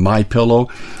deals from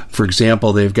MyPillow. For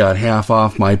example, they've got half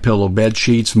off MyPillow bed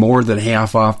sheets, more than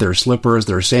half off their slippers,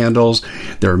 their sandals,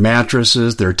 their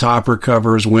mattresses, their topper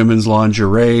covers, women's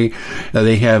lingerie.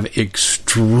 They have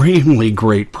extremely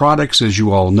great products, as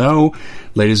you all know.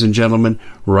 Ladies and gentlemen,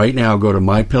 right now go to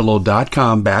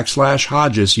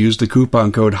mypillow.com/Hodges. Use the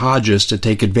coupon code Hodges to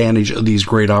take advantage of these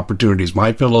great opportunities.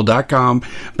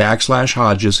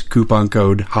 mypillow.com/Hodges, coupon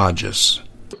code Hodges.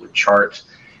 Charts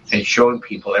and showing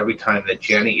people every time that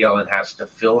Janet Yellen has to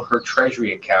fill her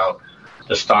treasury account,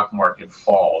 the stock market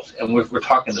falls. And we're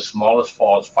talking the smallest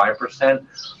fall is 5%.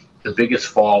 The biggest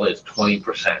fall is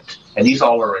 20%. And these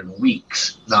all are in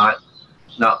weeks, not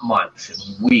months, in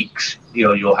weeks.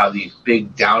 You'll have these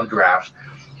big downdrafts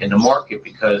in the market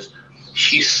because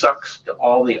she sucks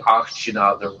all the oxygen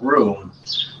out of the room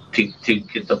to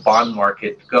get the bond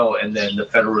market to go. And then the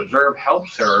Federal Reserve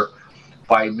helps her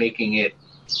by making it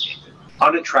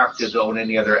unattractive to own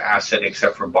any other asset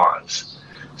except for bonds.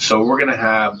 So we're gonna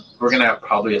have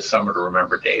probably a summer to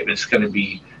remember, Dave. It's gonna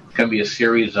be a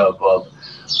series of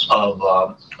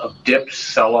dips,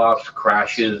 sell-offs,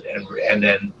 crashes, and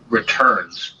then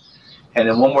returns. And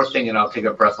then one more thing, and I'll take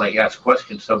a breath and let you ask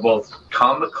questions. So both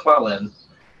Tom McClellan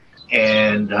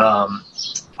and I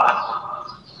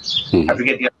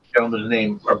forget the other gentleman's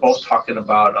name are both talking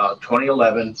about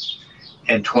 2011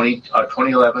 and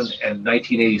 2011 and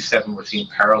 1987. We're seeing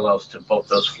parallels to both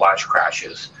those flash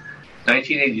crashes.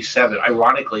 1987,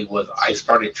 ironically, was I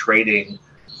started trading,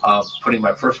 putting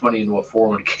my first money into a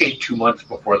 401k 2 months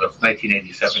before the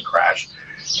 1987 crash,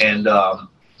 and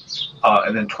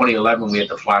then 2011 we had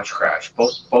the flash crash.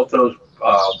 Both those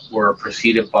were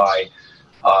preceded by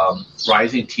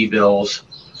rising T-bills,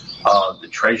 the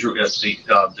treasury,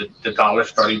 the dollar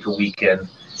starting to weaken,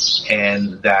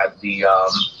 and that the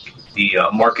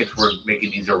markets were making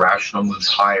these irrational moves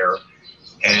higher,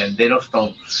 and they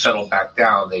don't settle back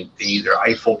down. They either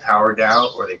Eiffel Tower down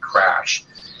or they crash.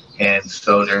 And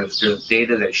so there's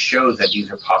data that shows that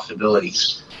these are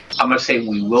possibilities. I'm not saying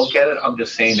we will get it. I'm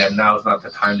just saying that now is not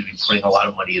the time to be putting a lot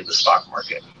of money in the stock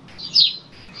market.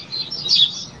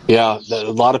 Yeah,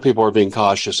 a lot of people are being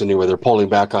cautious anyway. They're pulling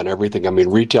back on everything. I mean,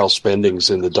 retail spending's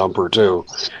in the dumper too.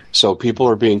 So people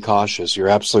are being cautious. You're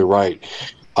absolutely right.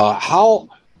 How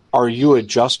are you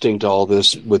adjusting to all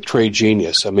this with Trade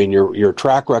Genius? I mean, your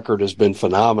track record has been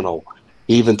phenomenal,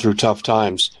 even through tough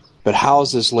times. But how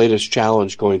is this latest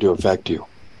challenge going to affect you?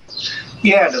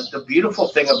 Yeah, the beautiful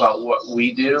thing about what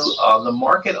we do, the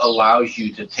market allows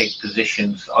you to take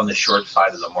positions on the short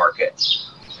side of the market.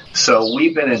 So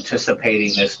we've been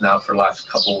anticipating this now for the last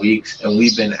couple of weeks, and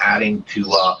we've been adding to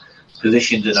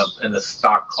positions in a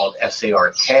stock called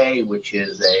SARK, which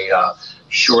is a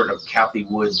short of Cathie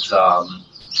Wood's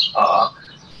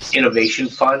innovation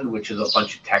fund, which is a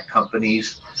bunch of tech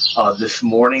companies. This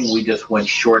morning we just went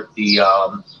short the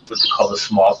what they call the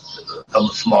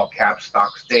small cap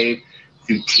stocks, Dave,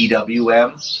 through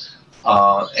TWM,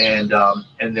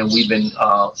 and then we've been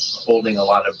holding a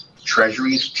lot of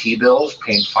treasuries, T-bills,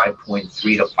 paying 5.3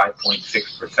 to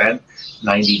 5.6%,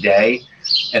 90-day,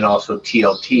 and also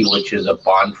TLT, which is a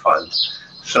bond fund.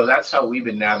 So that's how we've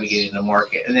been navigating the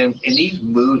market. And then in these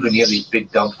moves, when you have these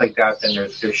big dumps like that, then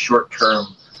there's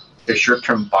short-term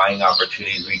buying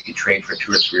opportunities where you can trade for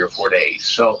 2 or 3 or 4 days.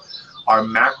 So our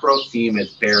macro theme is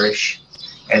bearish,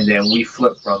 and then we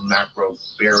flip from micro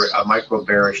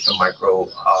bearish to micro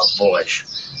bullish.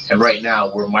 And right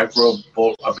now we're micro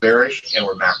bearish and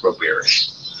we're macro bearish.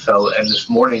 So, and this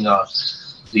morning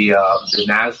the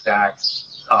Nasdaq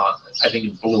I think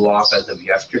it blew off as of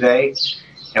yesterday,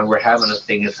 and we're having a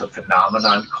thing. It's a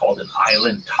phenomenon called an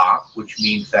island top, which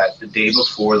means that the day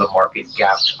before the market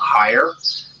gapped higher,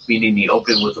 meaning the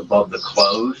open was above the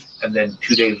close, and then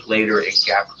 2 days later it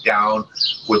gapped down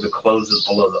where the close is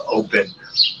below the open.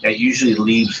 That usually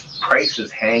leaves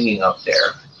prices hanging up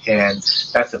there, and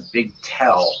that's a big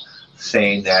tell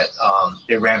saying that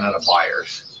they ran out of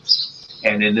buyers.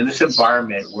 And in this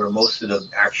environment where most of the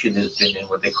action has been in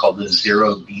what they call the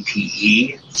zero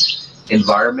DTE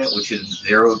environment, which is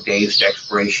 0 days to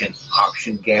expiration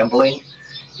option gambling,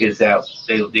 is that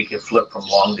they can flip from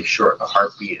long to short in a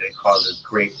heartbeat, and it causes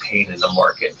great pain in the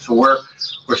market. So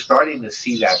we're starting to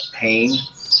see that pain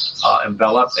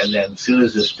envelop, and then as soon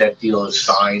as this debt deal is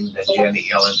signed, then Janet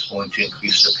Yellen's going to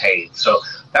increase the pain. So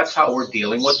that's how we're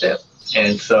dealing with it.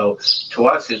 And so to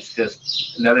us, it's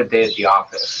just another day at the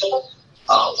office.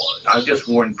 I just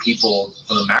warn people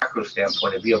from the macro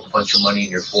standpoint, if you have a bunch of money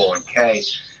in your 401k,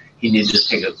 you need to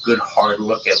take a good hard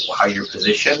look at how you're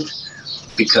positioned,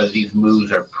 because these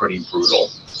moves are pretty brutal.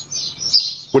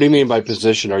 What do you mean by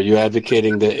position? Are you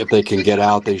advocating that if they can get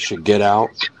out, they should get out?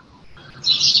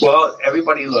 Well,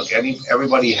 everybody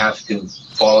has to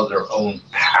follow their own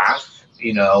path.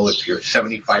 You know, if you're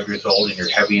 75 years old and you're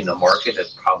heavy in the market,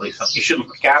 that's probably something you should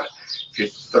look at. If you're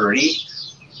 30,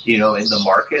 in the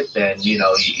market, then you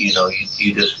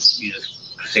just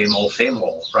same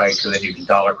old, right? Because then you can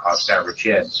dollar cost average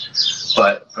in.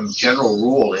 But from general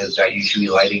rule is that you should be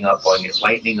lightening up on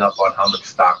how much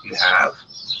stock you have,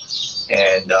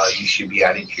 and you should be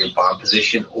adding to your bond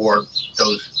position or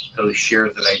those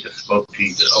shares that I just spoke to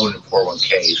you that own in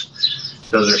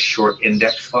 401ks. Those are short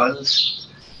index funds,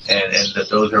 and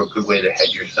those are a good way to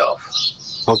hedge yourself.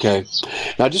 Okay.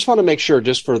 Now, I just want to make sure,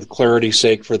 just for the clarity's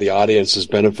sake, for the audience's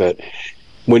benefit,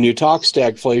 when you talk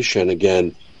stagflation,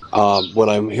 again, what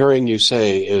I'm hearing you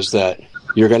say is that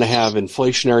you're going to have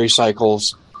inflationary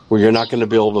cycles where you're not going to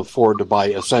be able to afford to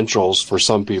buy essentials for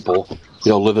some people,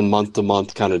 living month to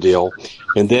month kind of deal.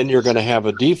 And then you're going to have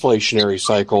a deflationary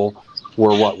cycle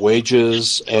where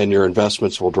wages and your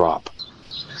investments will drop.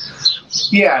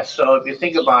 Yeah, so if you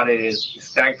think about it, is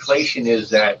stagflation is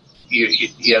that you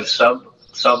have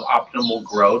suboptimal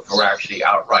growth or actually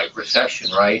outright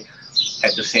recession, right?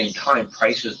 At the same time,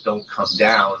 prices don't come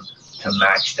down to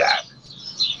match that.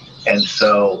 And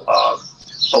so,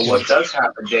 but what does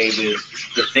happen, Dave, is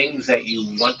the things that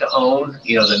you want to own,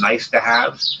 the nice to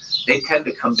haves, they tend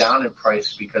to come down in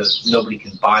price because nobody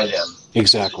can buy them.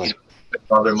 Exactly.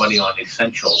 All their money on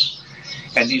essentials.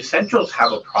 And the essentials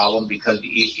have a problem because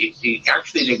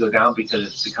actually they go down because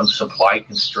it's become supply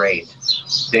constrained.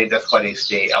 That's why they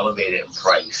stay elevated in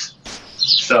price.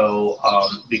 So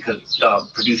because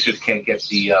producers can't get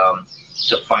the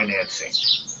financing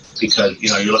because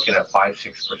you're looking at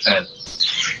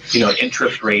 5-6%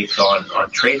 interest rates on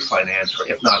trade finance,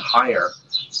 if not higher,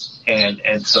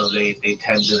 and so they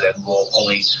tend to then will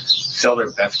only sell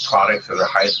their best products or their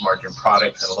highest margin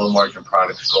products, and low margin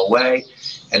products go away.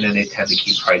 And then they tend to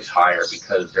keep price higher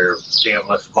because they have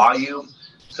less volume,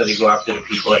 so they go after the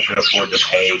people that can afford to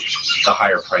pay the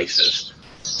higher prices.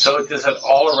 So it's just an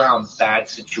all-around bad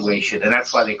situation, and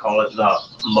that's why they call it the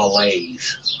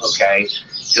malaise, okay?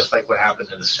 Just like what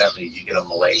happened in the 70s, you get a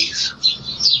malaise.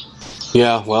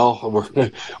 Yeah, well,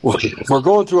 we're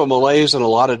going through a malaise in a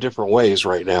lot of different ways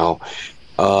right now.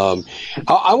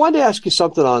 I wanted to ask you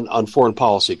something on foreign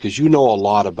policy, because you know a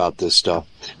lot about this stuff,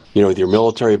 with your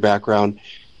military background.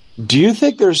 Do you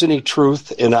think there's any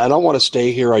truth, and I don't want to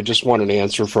stay here, I just want an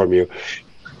answer from you.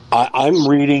 I'm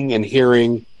reading and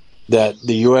hearing that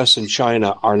the U.S. and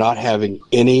China are not having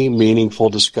any meaningful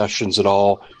discussions at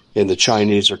all, and the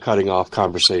Chinese are cutting off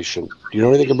conversation. Do you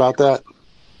know anything about that?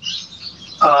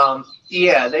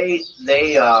 Yeah, they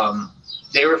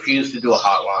refuse to do a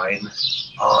hotline.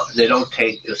 They don't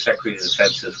take the Secretary of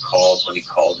Defense's calls when he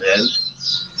calls in.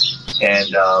 And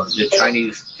the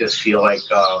Chinese just feel like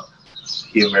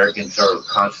the Americans are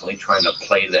constantly trying to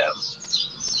play them.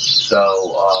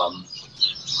 So,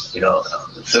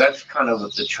 so that's kind of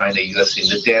what the China-U.S. thing.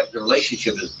 The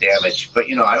relationship is damaged. But,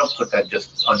 I don't put that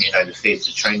just on the United States.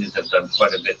 The Chinese have done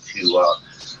quite a bit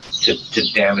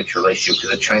to damage relationship,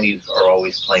 because the Chinese are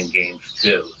always playing games,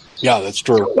 too. Yeah, that's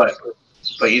true.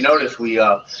 But you notice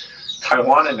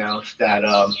Taiwan announced that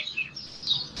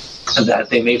that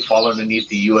they may fall underneath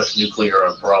the U.S. nuclear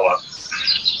umbrella.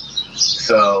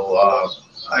 So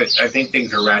I think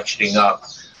things are ratcheting up.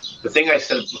 The thing I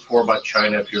said before about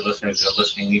China, if your listeners have been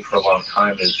listening to me for a long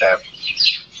time, is that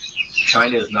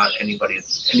China is not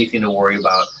anything to worry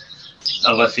about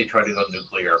unless they try to go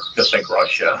nuclear, just like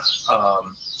Russia.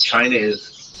 China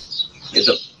is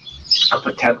a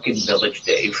Potemkin village,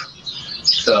 Dave.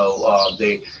 So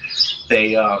they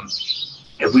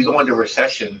if we go into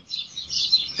recession,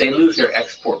 they lose their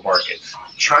export markets.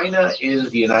 China is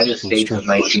the United States of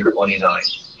 1929.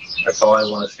 That's all I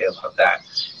want to say about that.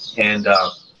 And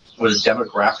with a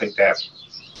demographic that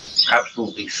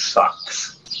absolutely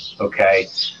sucks. Okay,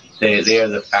 they are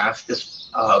the fastest,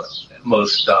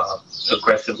 most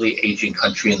aggressively aging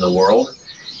country in the world,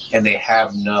 and they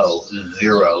have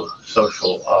zero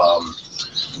social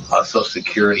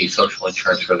security, social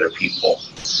insurance for their people.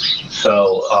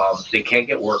 So they can't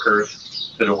get workers.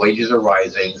 So the wages are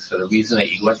rising. So the reason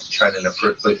that you went to China in the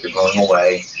first place are going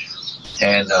away,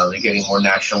 and they're getting more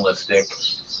nationalistic.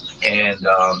 And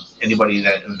anybody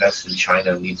that invests in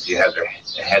China needs to have their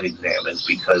head examined,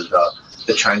 because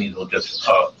the Chinese will just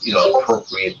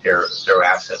appropriate their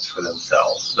assets for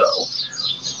themselves. So,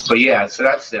 but yeah, so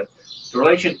that's the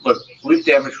relationship. Look, we've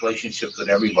damaged relationships with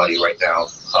everybody right now.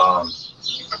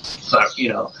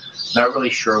 Not really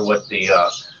sure what the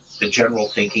general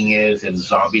thinking is in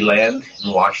zombie land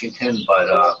in Washington, but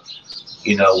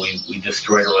we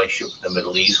destroyed a relationship with the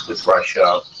Middle East, with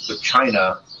Russia, with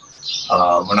China.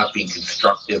 We're not being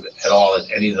constructive at all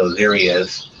in any of those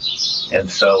areas, and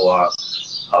so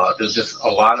there's just a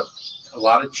lot of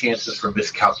chances for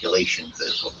miscalculations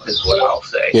is what I'll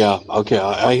say. Yeah, okay,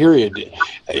 I hear you.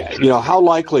 How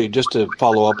likely, just to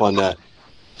follow up on that,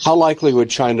 how likely would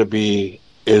China be,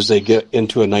 as they get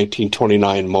into a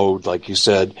 1929 mode, like you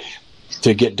said,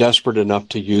 to get desperate enough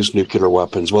to use nuclear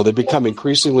weapons? Will they become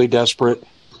increasingly desperate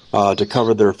to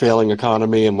cover their failing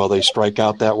economy, and will they strike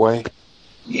out that way?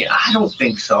 Yeah, I don't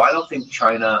think so. I don't think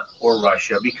China or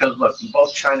Russia, because look,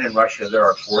 both China and Russia, there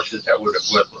are forces that would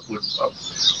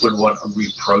want a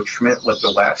rapprochement with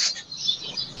the West.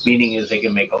 Meaning is they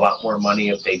can make a lot more money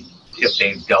if they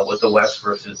dealt with the West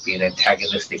versus being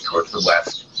antagonistic towards the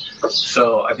West.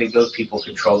 So I think those people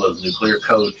control those nuclear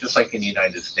codes, just like in the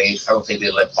United States. I don't think they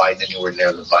let Biden anywhere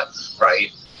near the button,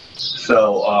 right?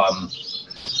 So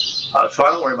So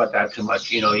I don't worry about that too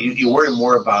much. You worry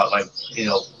more about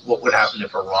what would happen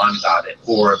if Iran got it,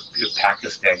 or if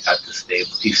Pakistan got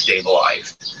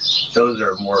destabilized. Those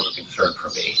are more of a concern for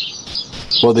me.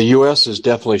 Well, the U.S. is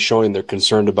definitely showing they're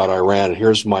concerned about Iran.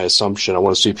 Here's my assumption. I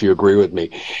want to see if you agree with me.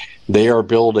 They are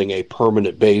building a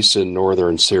permanent base in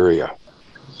northern Syria.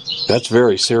 That's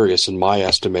very serious in my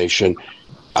estimation.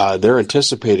 They're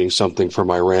anticipating something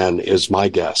from Iran, is my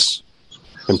guess.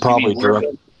 And probably direct.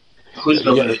 Who's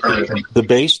building permanent? The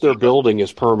base they're building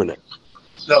is permanent.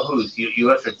 No, who's?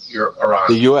 U.S. or Iran?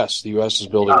 The U.S. The U.S. is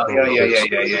building a permanent base.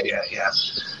 Yeah.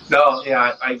 No,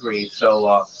 yeah, I agree.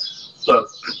 So, look,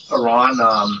 Iran,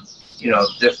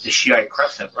 that's the Shiite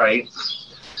crescent, right?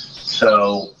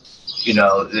 So,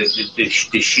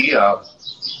 the Shia,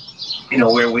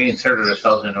 where we inserted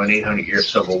ourselves into an 800-year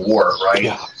civil war, right?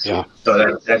 Yeah. So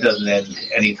that doesn't end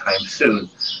anytime soon.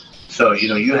 So,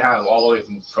 you have all the way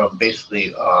from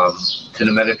basically to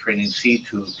the Mediterranean Sea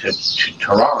to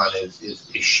Tehran is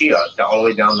Shia, all the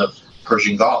way down the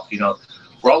Persian Gulf.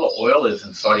 Where all the oil is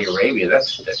in Saudi Arabia,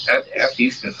 that's after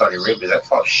eastern Saudi Arabia,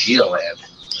 that's all Shia land,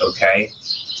 okay?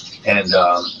 And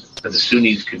but the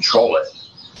Sunnis control it.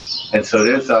 And so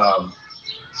there's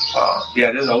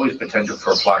always potential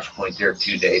for a flashpoint there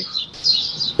too, Dave.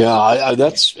 Yeah,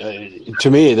 that's to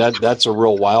me that's a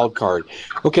real wild card.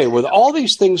 Okay, with all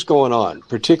these things going on,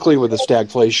 particularly with the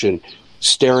stagflation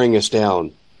staring us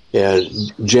down, and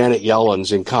Janet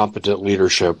Yellen's incompetent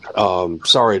leadership.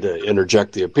 Sorry to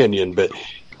interject the opinion, but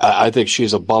I think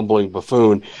she's a bumbling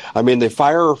buffoon. I mean, they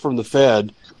fire her from the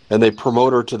Fed and they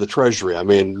promote her to the Treasury. I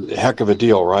mean, heck of a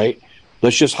deal, right?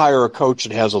 Let's just hire a coach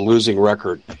that has a losing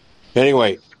record.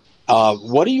 Anyway,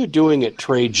 what are you doing at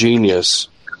Trade Genius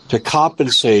to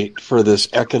compensate for this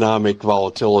economic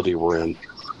volatility we're in?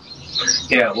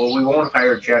 Yeah, well, we won't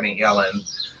hire Janet Yellen.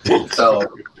 So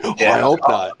I hope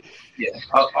not. Yeah,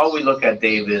 all we look at,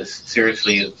 Dave, we just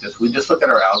look at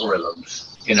our algorithms.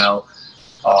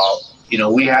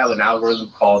 We have an algorithm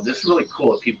called, this is really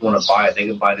cool if people want to buy it. They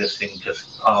can buy this thing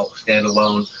just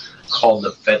standalone, called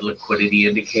the Fed Liquidity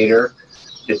Indicator.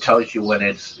 It tells you when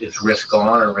it's risk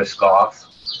on or risk off.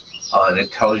 And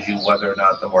it tells you whether or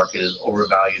not the market is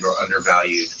overvalued or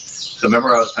undervalued. So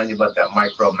remember I was telling you about that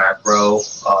micro-macro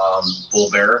bull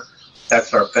bear?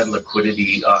 That's our Fed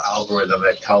liquidity algorithm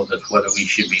that tells us whether we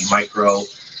should be micro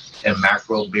and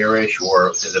macro bearish,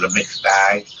 or is it a mixed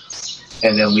bag?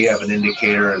 And then we have an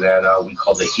indicator that we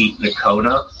call the heat in the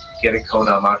Kona. Get a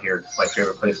Kona, I'm out here. It's my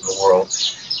favorite place in the world.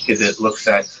 Is it looks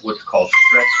at what's called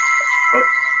stretch. Oh,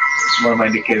 one of my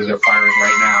indicators are firing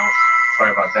right now.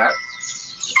 Sorry about that.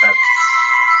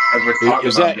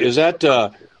 Is that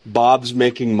Bob's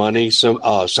making money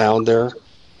sound there?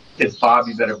 It's Bob,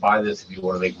 you better buy this if you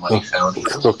want to make money sound.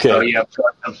 Okay. So yeah,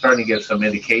 I'm starting to get some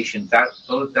indications. That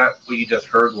what you just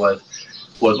heard was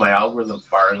my algorithm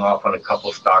firing off on a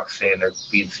couple stocks saying they're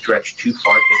being stretched too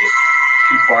far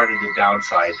to the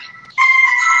downside.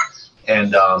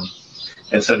 And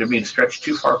so they're being stretched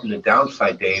too far from the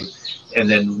downside, Dave. And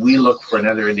then we look for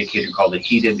another indicator called the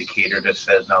heat indicator that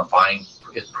says now buying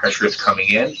pressure is coming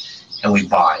in, and we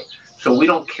buy. So we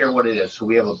don't care what it is. So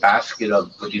we have a basket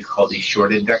of what you call these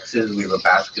short indexes. We have a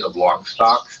basket of long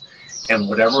stocks, and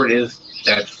whatever it is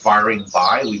that's firing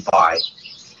buy, we buy.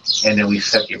 And then we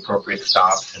set the appropriate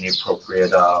stops and the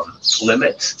appropriate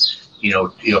limits,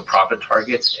 profit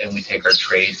targets, and we take our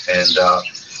trades and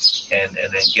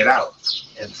then get out.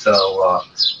 And so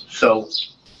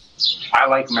I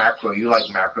like macro. You like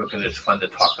macro because it's fun to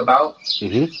talk about.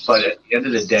 Mm-hmm. But at the end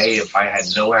of the day, if I had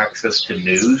no access to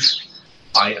news,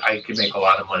 I could make a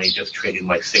lot of money just trading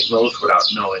my signals without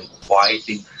knowing why.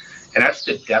 And that's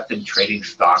the depth in trading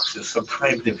stocks, is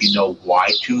sometimes if you know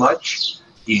why too much,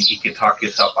 you can talk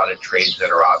yourself out of trades that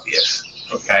are obvious,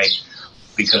 okay?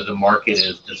 Because the market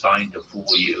is designed to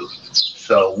fool you.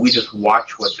 So we just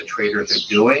watch what the traders are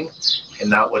doing and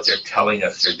not what they're telling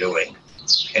us they're doing.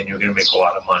 And you're going to make a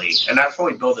lot of money. And that's why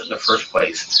we built it in the first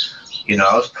place. I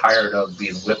was tired of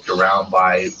being whipped around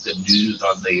by the news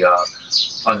on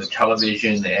the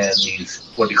television and these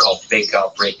what do you call fake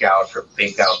out breakouts or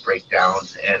fake out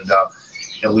breakdowns. And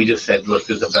we just said, look,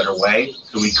 there's a better way.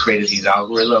 So we created these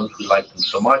algorithms. We liked them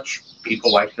so much.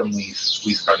 People liked them. We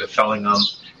started selling them.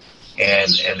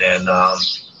 And then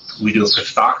we do it for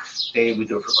stocks, Dave. We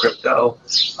do it for crypto.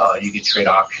 You can trade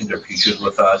options or futures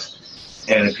with us.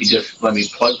 And if you just let me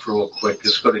plug for real quick,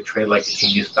 just go to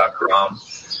tradelikeagenius.com.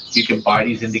 You can buy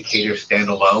these indicators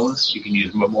standalone. You can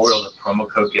use Memorial as a promo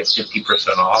code, get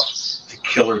 50% off. It's a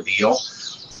killer deal.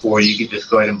 Or you can just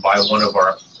go ahead and buy one of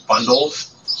our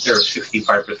bundles. They're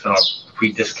 65% off,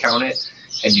 pre-discounted.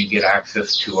 and you get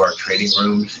access to our trading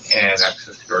rooms and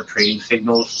access to our trading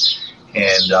signals,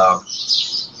 and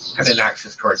then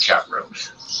access to our chat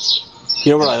rooms.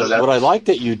 You know, what I like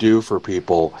that you do for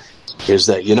people is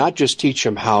that you not just teach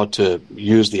them how to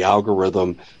use the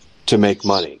algorithm to make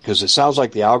money, because it sounds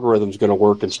like the algorithm is going to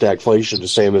work in stagflation the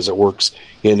same as it works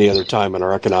any other time in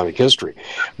our economic history.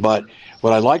 But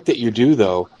what I like that you do,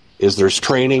 though, is there's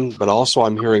training, but also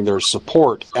I'm hearing there's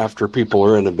support after people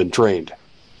are in and have been trained.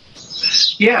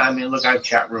 Yeah, I mean, look, I have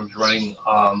chat rooms running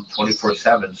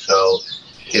 24/7, so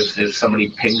if somebody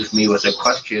pings me with a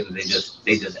question, they just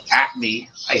at me,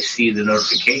 I see the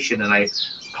notification, and I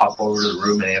pop over to the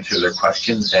room and answer their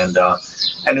questions. And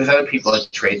there's other people that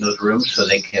trade in those rooms, so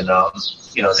they can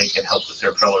they can help with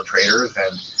their fellow traders.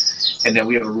 And then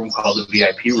we have a room called the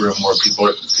VIP room where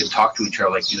people can talk to each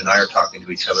other, like you and I are talking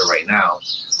to each other right now.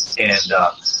 And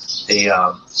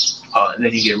and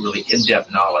then you get really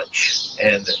in-depth knowledge.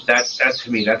 And that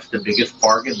to me, that's the biggest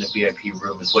bargain. The VIP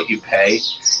room is what you pay.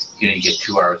 You know, you get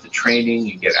 2 hours of training.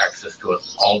 You get access to it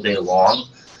all day long.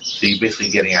 So you're basically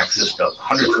getting access to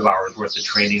hundreds of hours worth of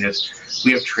training.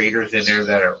 We have traders in there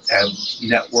that have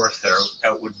net worths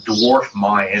that would dwarf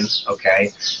mine.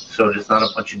 Okay, so there's not a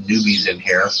bunch of newbies in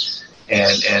here,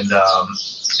 and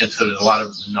so there's a lot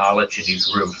of knowledge in these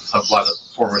rooms. A lot of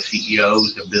former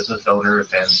CEOs and business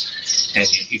owners, and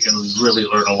you can really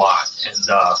learn a lot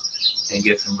and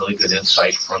get some really good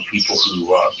insight from people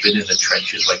who have been in the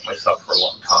trenches like myself for a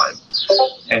long time.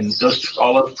 And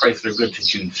all those prices are good to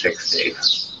June 6th, Dave.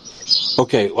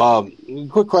 Okay,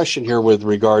 quick question here with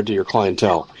regard to your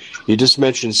clientele. You just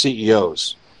mentioned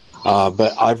CEOs,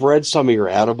 but I've read some of your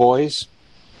attaboys,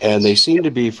 and they seem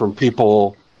to be from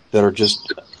people that are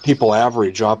just people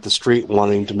average off the street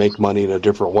wanting to make money in a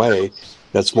different way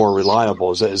that's more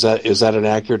reliable. Is that an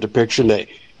accurate depiction that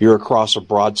you're across a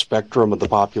broad spectrum of the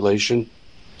population?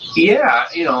 Yeah,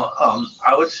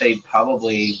 I would say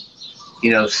probably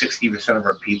 60% of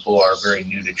our people are very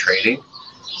new to trading.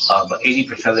 But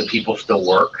 80% of the people still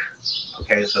work.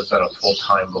 Okay, so it's not a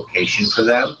full-time vocation for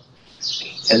them.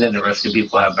 And then the rest of the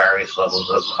people have various levels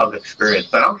of experience.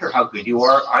 But I don't care how good you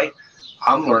are.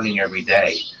 I'm learning every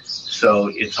day. So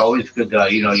it's always good to,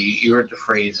 you heard the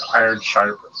phrase iron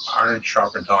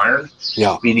sharpens iron.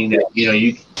 Yeah. Meaning that, you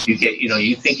get,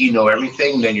 you think you know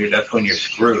everything, then that's when you're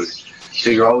screwed.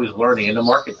 So you're always learning, and the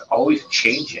market's always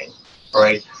changing,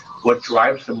 right? What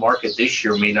drives the market this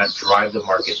year may not drive the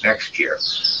market next year.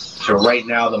 So right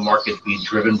now the market's being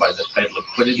driven by the Fed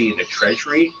liquidity and the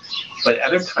Treasury, but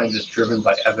other times it's driven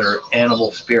by other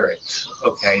animal spirits.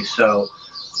 Okay, so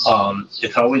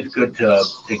it's always good to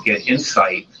get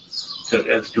insight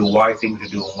as to why things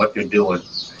are doing what they're doing.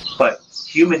 But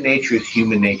human nature is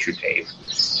human nature, Dave.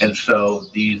 And so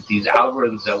these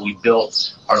algorithms that we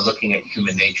built are looking at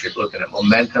human nature, looking at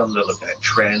momentum, they're looking at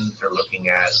trends, they're looking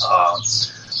at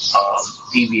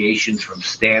deviations from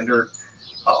standard.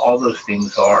 All those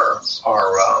things are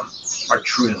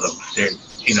truisms. It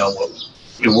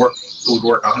would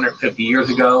work 150 years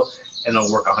ago, and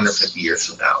it'll work 150 years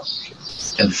from now.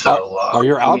 And so, are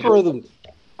your algorithms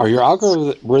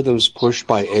pushed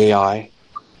by AI?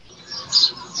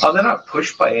 They're not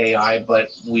pushed by AI,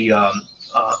 but we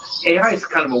AI is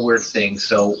kind of a weird thing.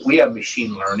 So we have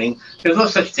machine learning. There's no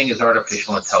such thing as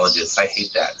artificial intelligence. I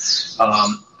hate that.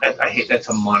 I hate that's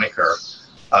a moniker.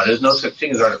 There's no such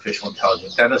thing as artificial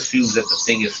intelligence. That assumes that the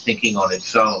thing is thinking on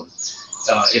its own.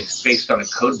 It's based on a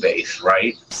code base,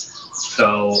 right?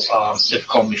 So it's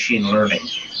called machine learning.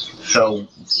 So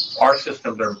our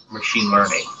systems are machine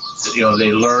learning.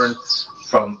 They learn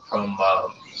from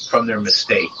their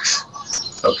mistakes,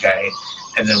 okay,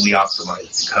 and then we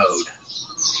optimize the code.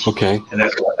 Okay, and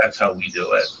that's how we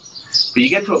do it. But you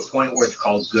get to a point where it's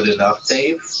called good enough,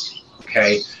 Dave.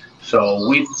 Okay, so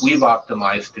we've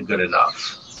optimized to good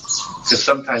enough. Because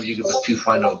sometimes you can put too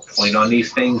fine a point on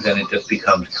these things, and it just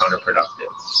becomes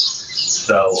counterproductive.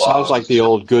 So sounds like the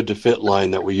old good to fit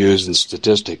line that we use in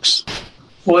statistics.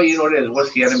 Well, you know what it is.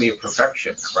 What's the enemy of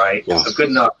perfection, right? Yeah. Good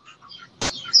enough.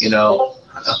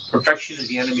 Perfection is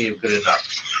the enemy of good enough.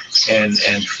 And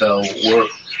so in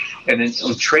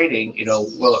trading,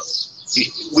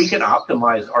 we can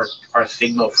optimize our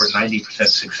signal for 90%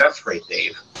 success rate,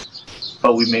 Dave,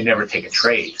 but we may never take a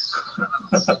trade.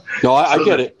 No, I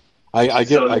get it. I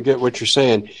get what you're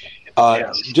saying.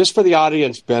 Yeah. Just for the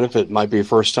audience benefit, might be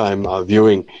first time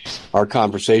viewing our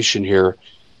conversation here.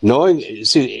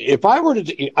 If I were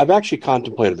to, I've actually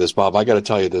contemplated this, Bob. I got to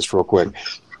tell you this real quick.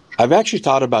 I've actually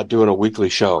thought about doing a weekly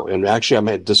show, and actually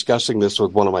I'm discussing this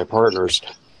with one of my partners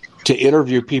to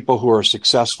interview people who are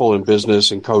successful in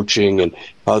business and coaching and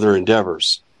other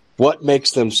endeavors. What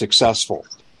makes them successful?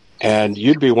 and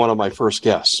you'd be one of my first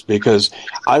guests because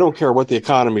I don't care what the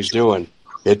economy's doing.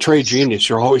 At Trade Genius,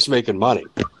 you're always making money,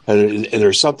 and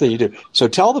there's something you do. So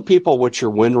tell the people what your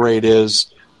win rate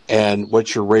is and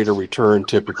what your rate of return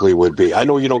typically would be. I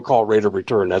know you don't call it rate of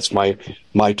return. That's my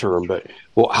term. But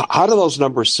well, how do those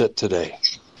numbers sit today?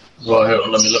 Well, here,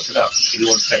 let me look it up. Give me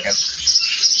 1 second.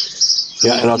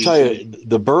 Yeah, and I'll tell you,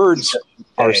 the birds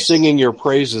are singing your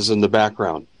praises in the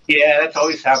background. Yeah, that's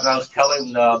always happened. I was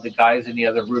telling the guys in the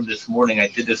other room this morning, I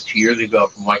did this 2 years ago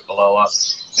from Waikoloa,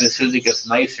 and as soon as it gets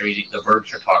nicer, the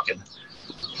birds are talking.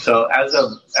 So as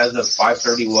of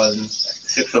 5:31,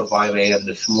 6:05 a.m.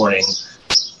 this morning,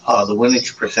 the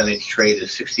winnage percentage trade is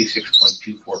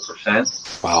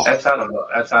 66.24%. Wow, that's out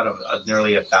of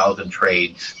nearly 1,000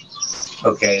 trades.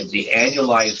 Okay, the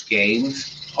annualized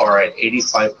gains are at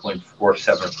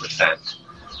 85.47%.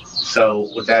 So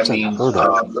what that means,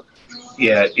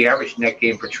 the average net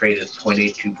gain per trade is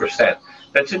 0.82%.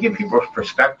 That's to give people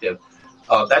perspective.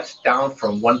 That's down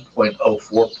from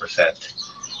 1.04%.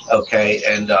 Okay,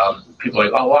 and people are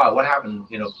like, oh wow, what happened?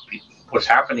 What's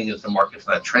happening is the market's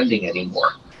not trending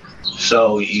anymore.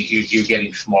 So you're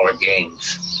getting smaller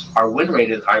gains. Our win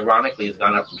rate ironically has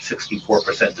gone up from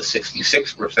 64% to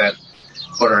 66%.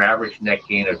 But our average net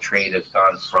gain of trade has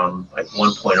gone from like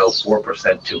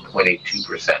 1.04% to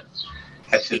 0.82%.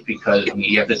 That's just because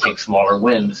you have to take smaller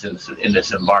wins in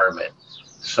this environment.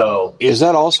 So, is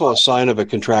that also a sign of a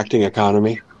contracting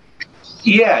economy?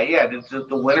 Yeah.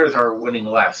 The winners are winning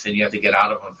less, and you have to get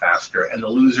out of them faster. And the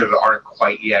losers aren't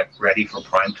quite yet ready for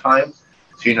prime time,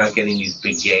 so you're not getting these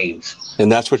big gains.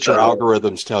 And that's what your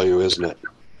algorithms tell you, isn't it?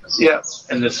 Yeah,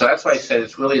 and so that's why I said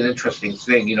it's really an interesting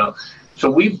thing. So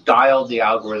we've dialed the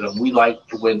algorithm. We like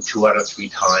to win 2 out of 3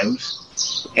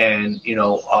 times, and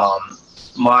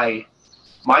my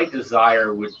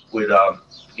desire would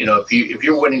if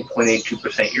you're winning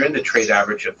 0.82%, you're in the trade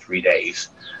average of 3 days,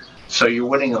 so you're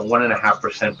winning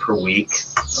 1.5% per week.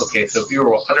 Okay, so if you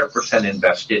were 100%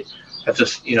 invested, that's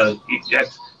just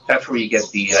that's where you get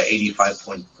the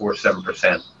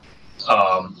 85.47%.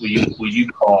 What you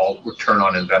call return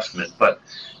on investment, but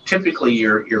typically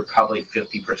you're probably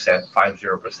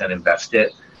 50%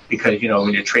 invested, because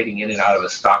when you're trading in and out of a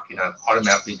stock, you're not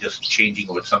automatically just changing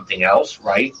it with something else,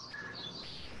 right?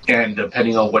 And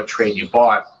depending on what trade you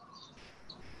bought,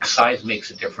 size makes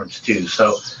a difference too.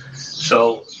 So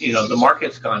the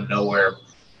market's gone nowhere,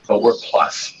 but we're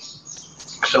plus.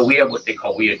 So we have what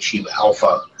we achieve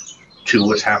alpha to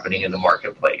what's happening in the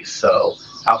marketplace. So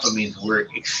alpha means we're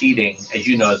exceeding, as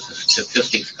you know, as a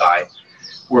statistics guy,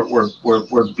 we're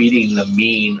beating the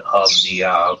mean of the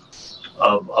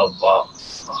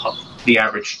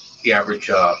average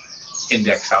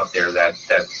index out there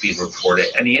that's being reported,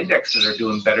 and the indexes are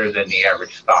doing better than the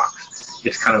average stocks.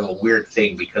 It's kind of a weird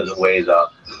thing because of the way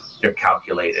they're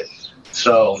calculated.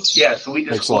 So we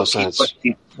just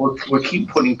we'll keep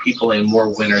putting people in, more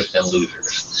winners than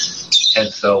losers,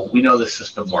 and so we know the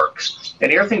system works.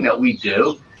 And the other thing that we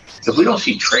do, if we don't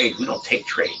see trades, we don't take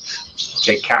trades.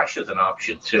 Okay, cash is an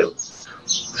option too.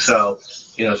 So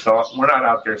we're not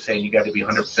out there saying you got to be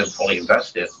 100% fully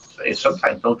invested.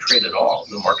 Sometimes don't trade at all.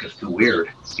 The market's too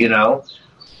weird,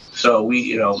 So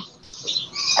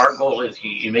our goal is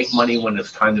you make money when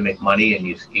it's time to make money, and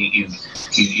you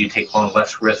take on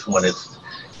less risk when it's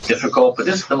difficult. But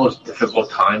this is the most difficult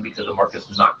time because the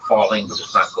market's not falling, but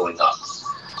it's not going up.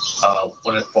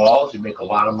 When it falls, you make a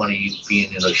lot of money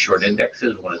being in those short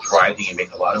indexes. When it's rising, you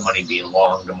make a lot of money being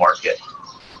long the market.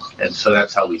 And so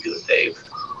that's how we do it, Dave.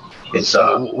 It's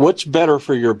what's better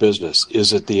for your business?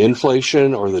 Is it the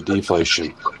inflation or the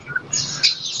deflation?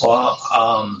 Well,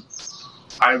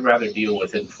 I'd rather deal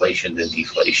with inflation than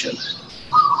deflation.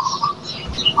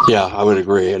 Yeah, I would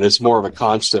agree. And it's more of a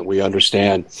constant, we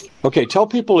understand. Okay, tell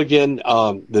people again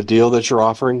the deal that you're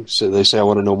offering. So they say, I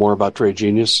want to know more about Trade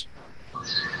Genius.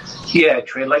 Yeah,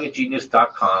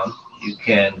 tradelikeagenius.com. You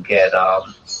can get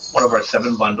one of our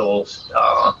 7 bundles,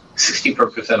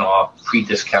 60% off,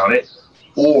 pre-discounted,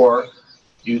 or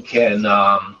you can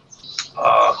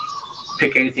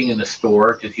pick anything in the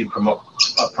store. Just use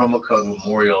promo code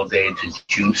Memorial Day to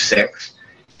June 6th,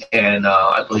 and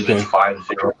I believe it's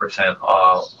 50%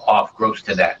 off gross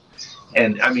to net.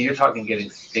 And I mean, you're talking getting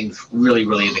things really,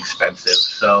 really inexpensive.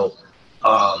 So,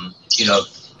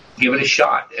 give it a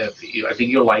shot. I think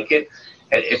you'll like it.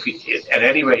 At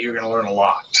any rate, you're going to learn a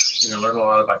lot. You're going to learn a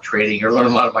lot about trading. You're going to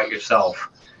learn a lot about yourself.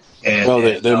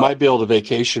 And, they might be able to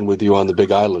vacation with you on the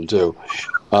Big Island too.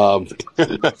 I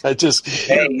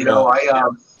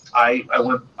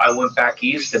went back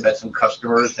east and met some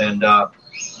customers, and I'll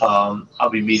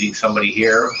be meeting somebody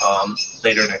here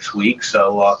later next week.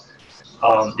 So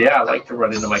I like to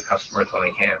run into my customers when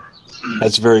I can.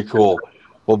 That's very cool.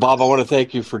 Well, Bob, I want to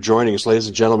thank you for joining us. Ladies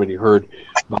and gentlemen, you heard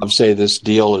Bob say this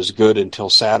deal is good until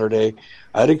Saturday.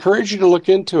 I'd encourage you to look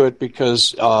into it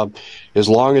because as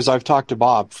long as I've talked to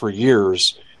Bob for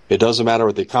years, it doesn't matter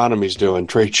what the economy's doing.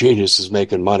 Trade Genius is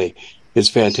making money. It's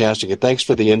fantastic. And thanks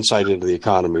for the insight into the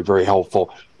economy. Very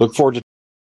helpful. Look forward to.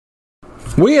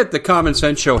 We at the Common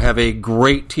Sense Show have a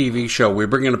great TV show. We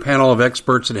bring in a panel of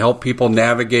experts and help people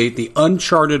navigate the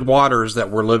uncharted waters that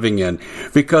we're living in.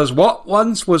 Because what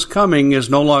once was coming is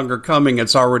no longer coming.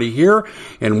 It's already here,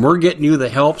 and we're getting you the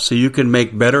help so you can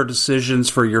make better decisions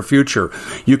for your future.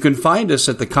 You can find us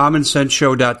at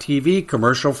thecommonsenseshow.tv,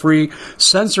 commercial-free,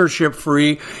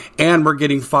 censorship-free, and we're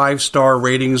getting 5-star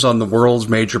ratings on the world's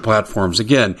major platforms.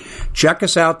 Again, check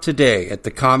us out today at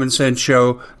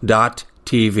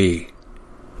thecommonsenseshow.tv.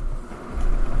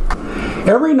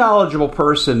 Every knowledgeable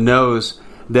person knows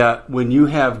that when you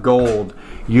have gold,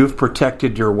 you've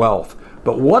protected your wealth.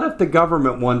 But what if the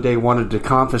government one day wanted to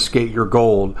confiscate your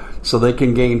gold so they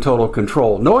can gain total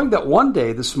control, knowing that one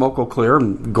day the smoke will clear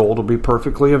and gold will be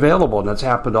perfectly available, and that's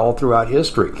happened all throughout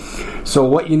history. So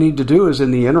what you need to do is, in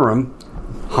the interim,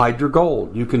 hide your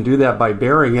gold. You can do that by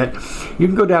burying it. You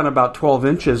can go down about 12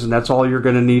 inches, and that's all you're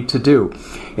going to need to do.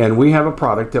 And we have a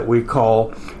product that we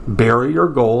call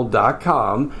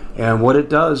buryyourgold.com, and what it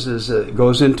does is it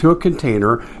goes into a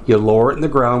container. You lower it in the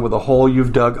ground with a hole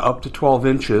you've dug up to 12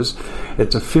 inches.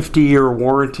 It's a 50-year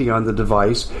warranty on the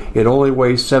device. It only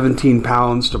weighs 17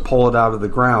 pounds to pull it out of the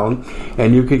ground,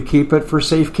 and you can keep it for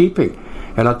safekeeping.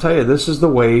 And I'll tell you, this is the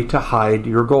way to hide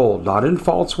your gold. Not in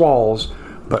false walls,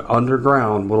 but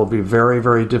underground, will be very,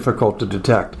 very difficult to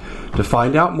detect. To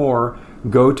find out more,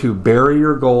 go to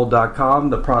buryyourgold.com.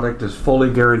 The product is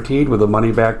fully guaranteed with a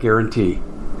money-back guarantee.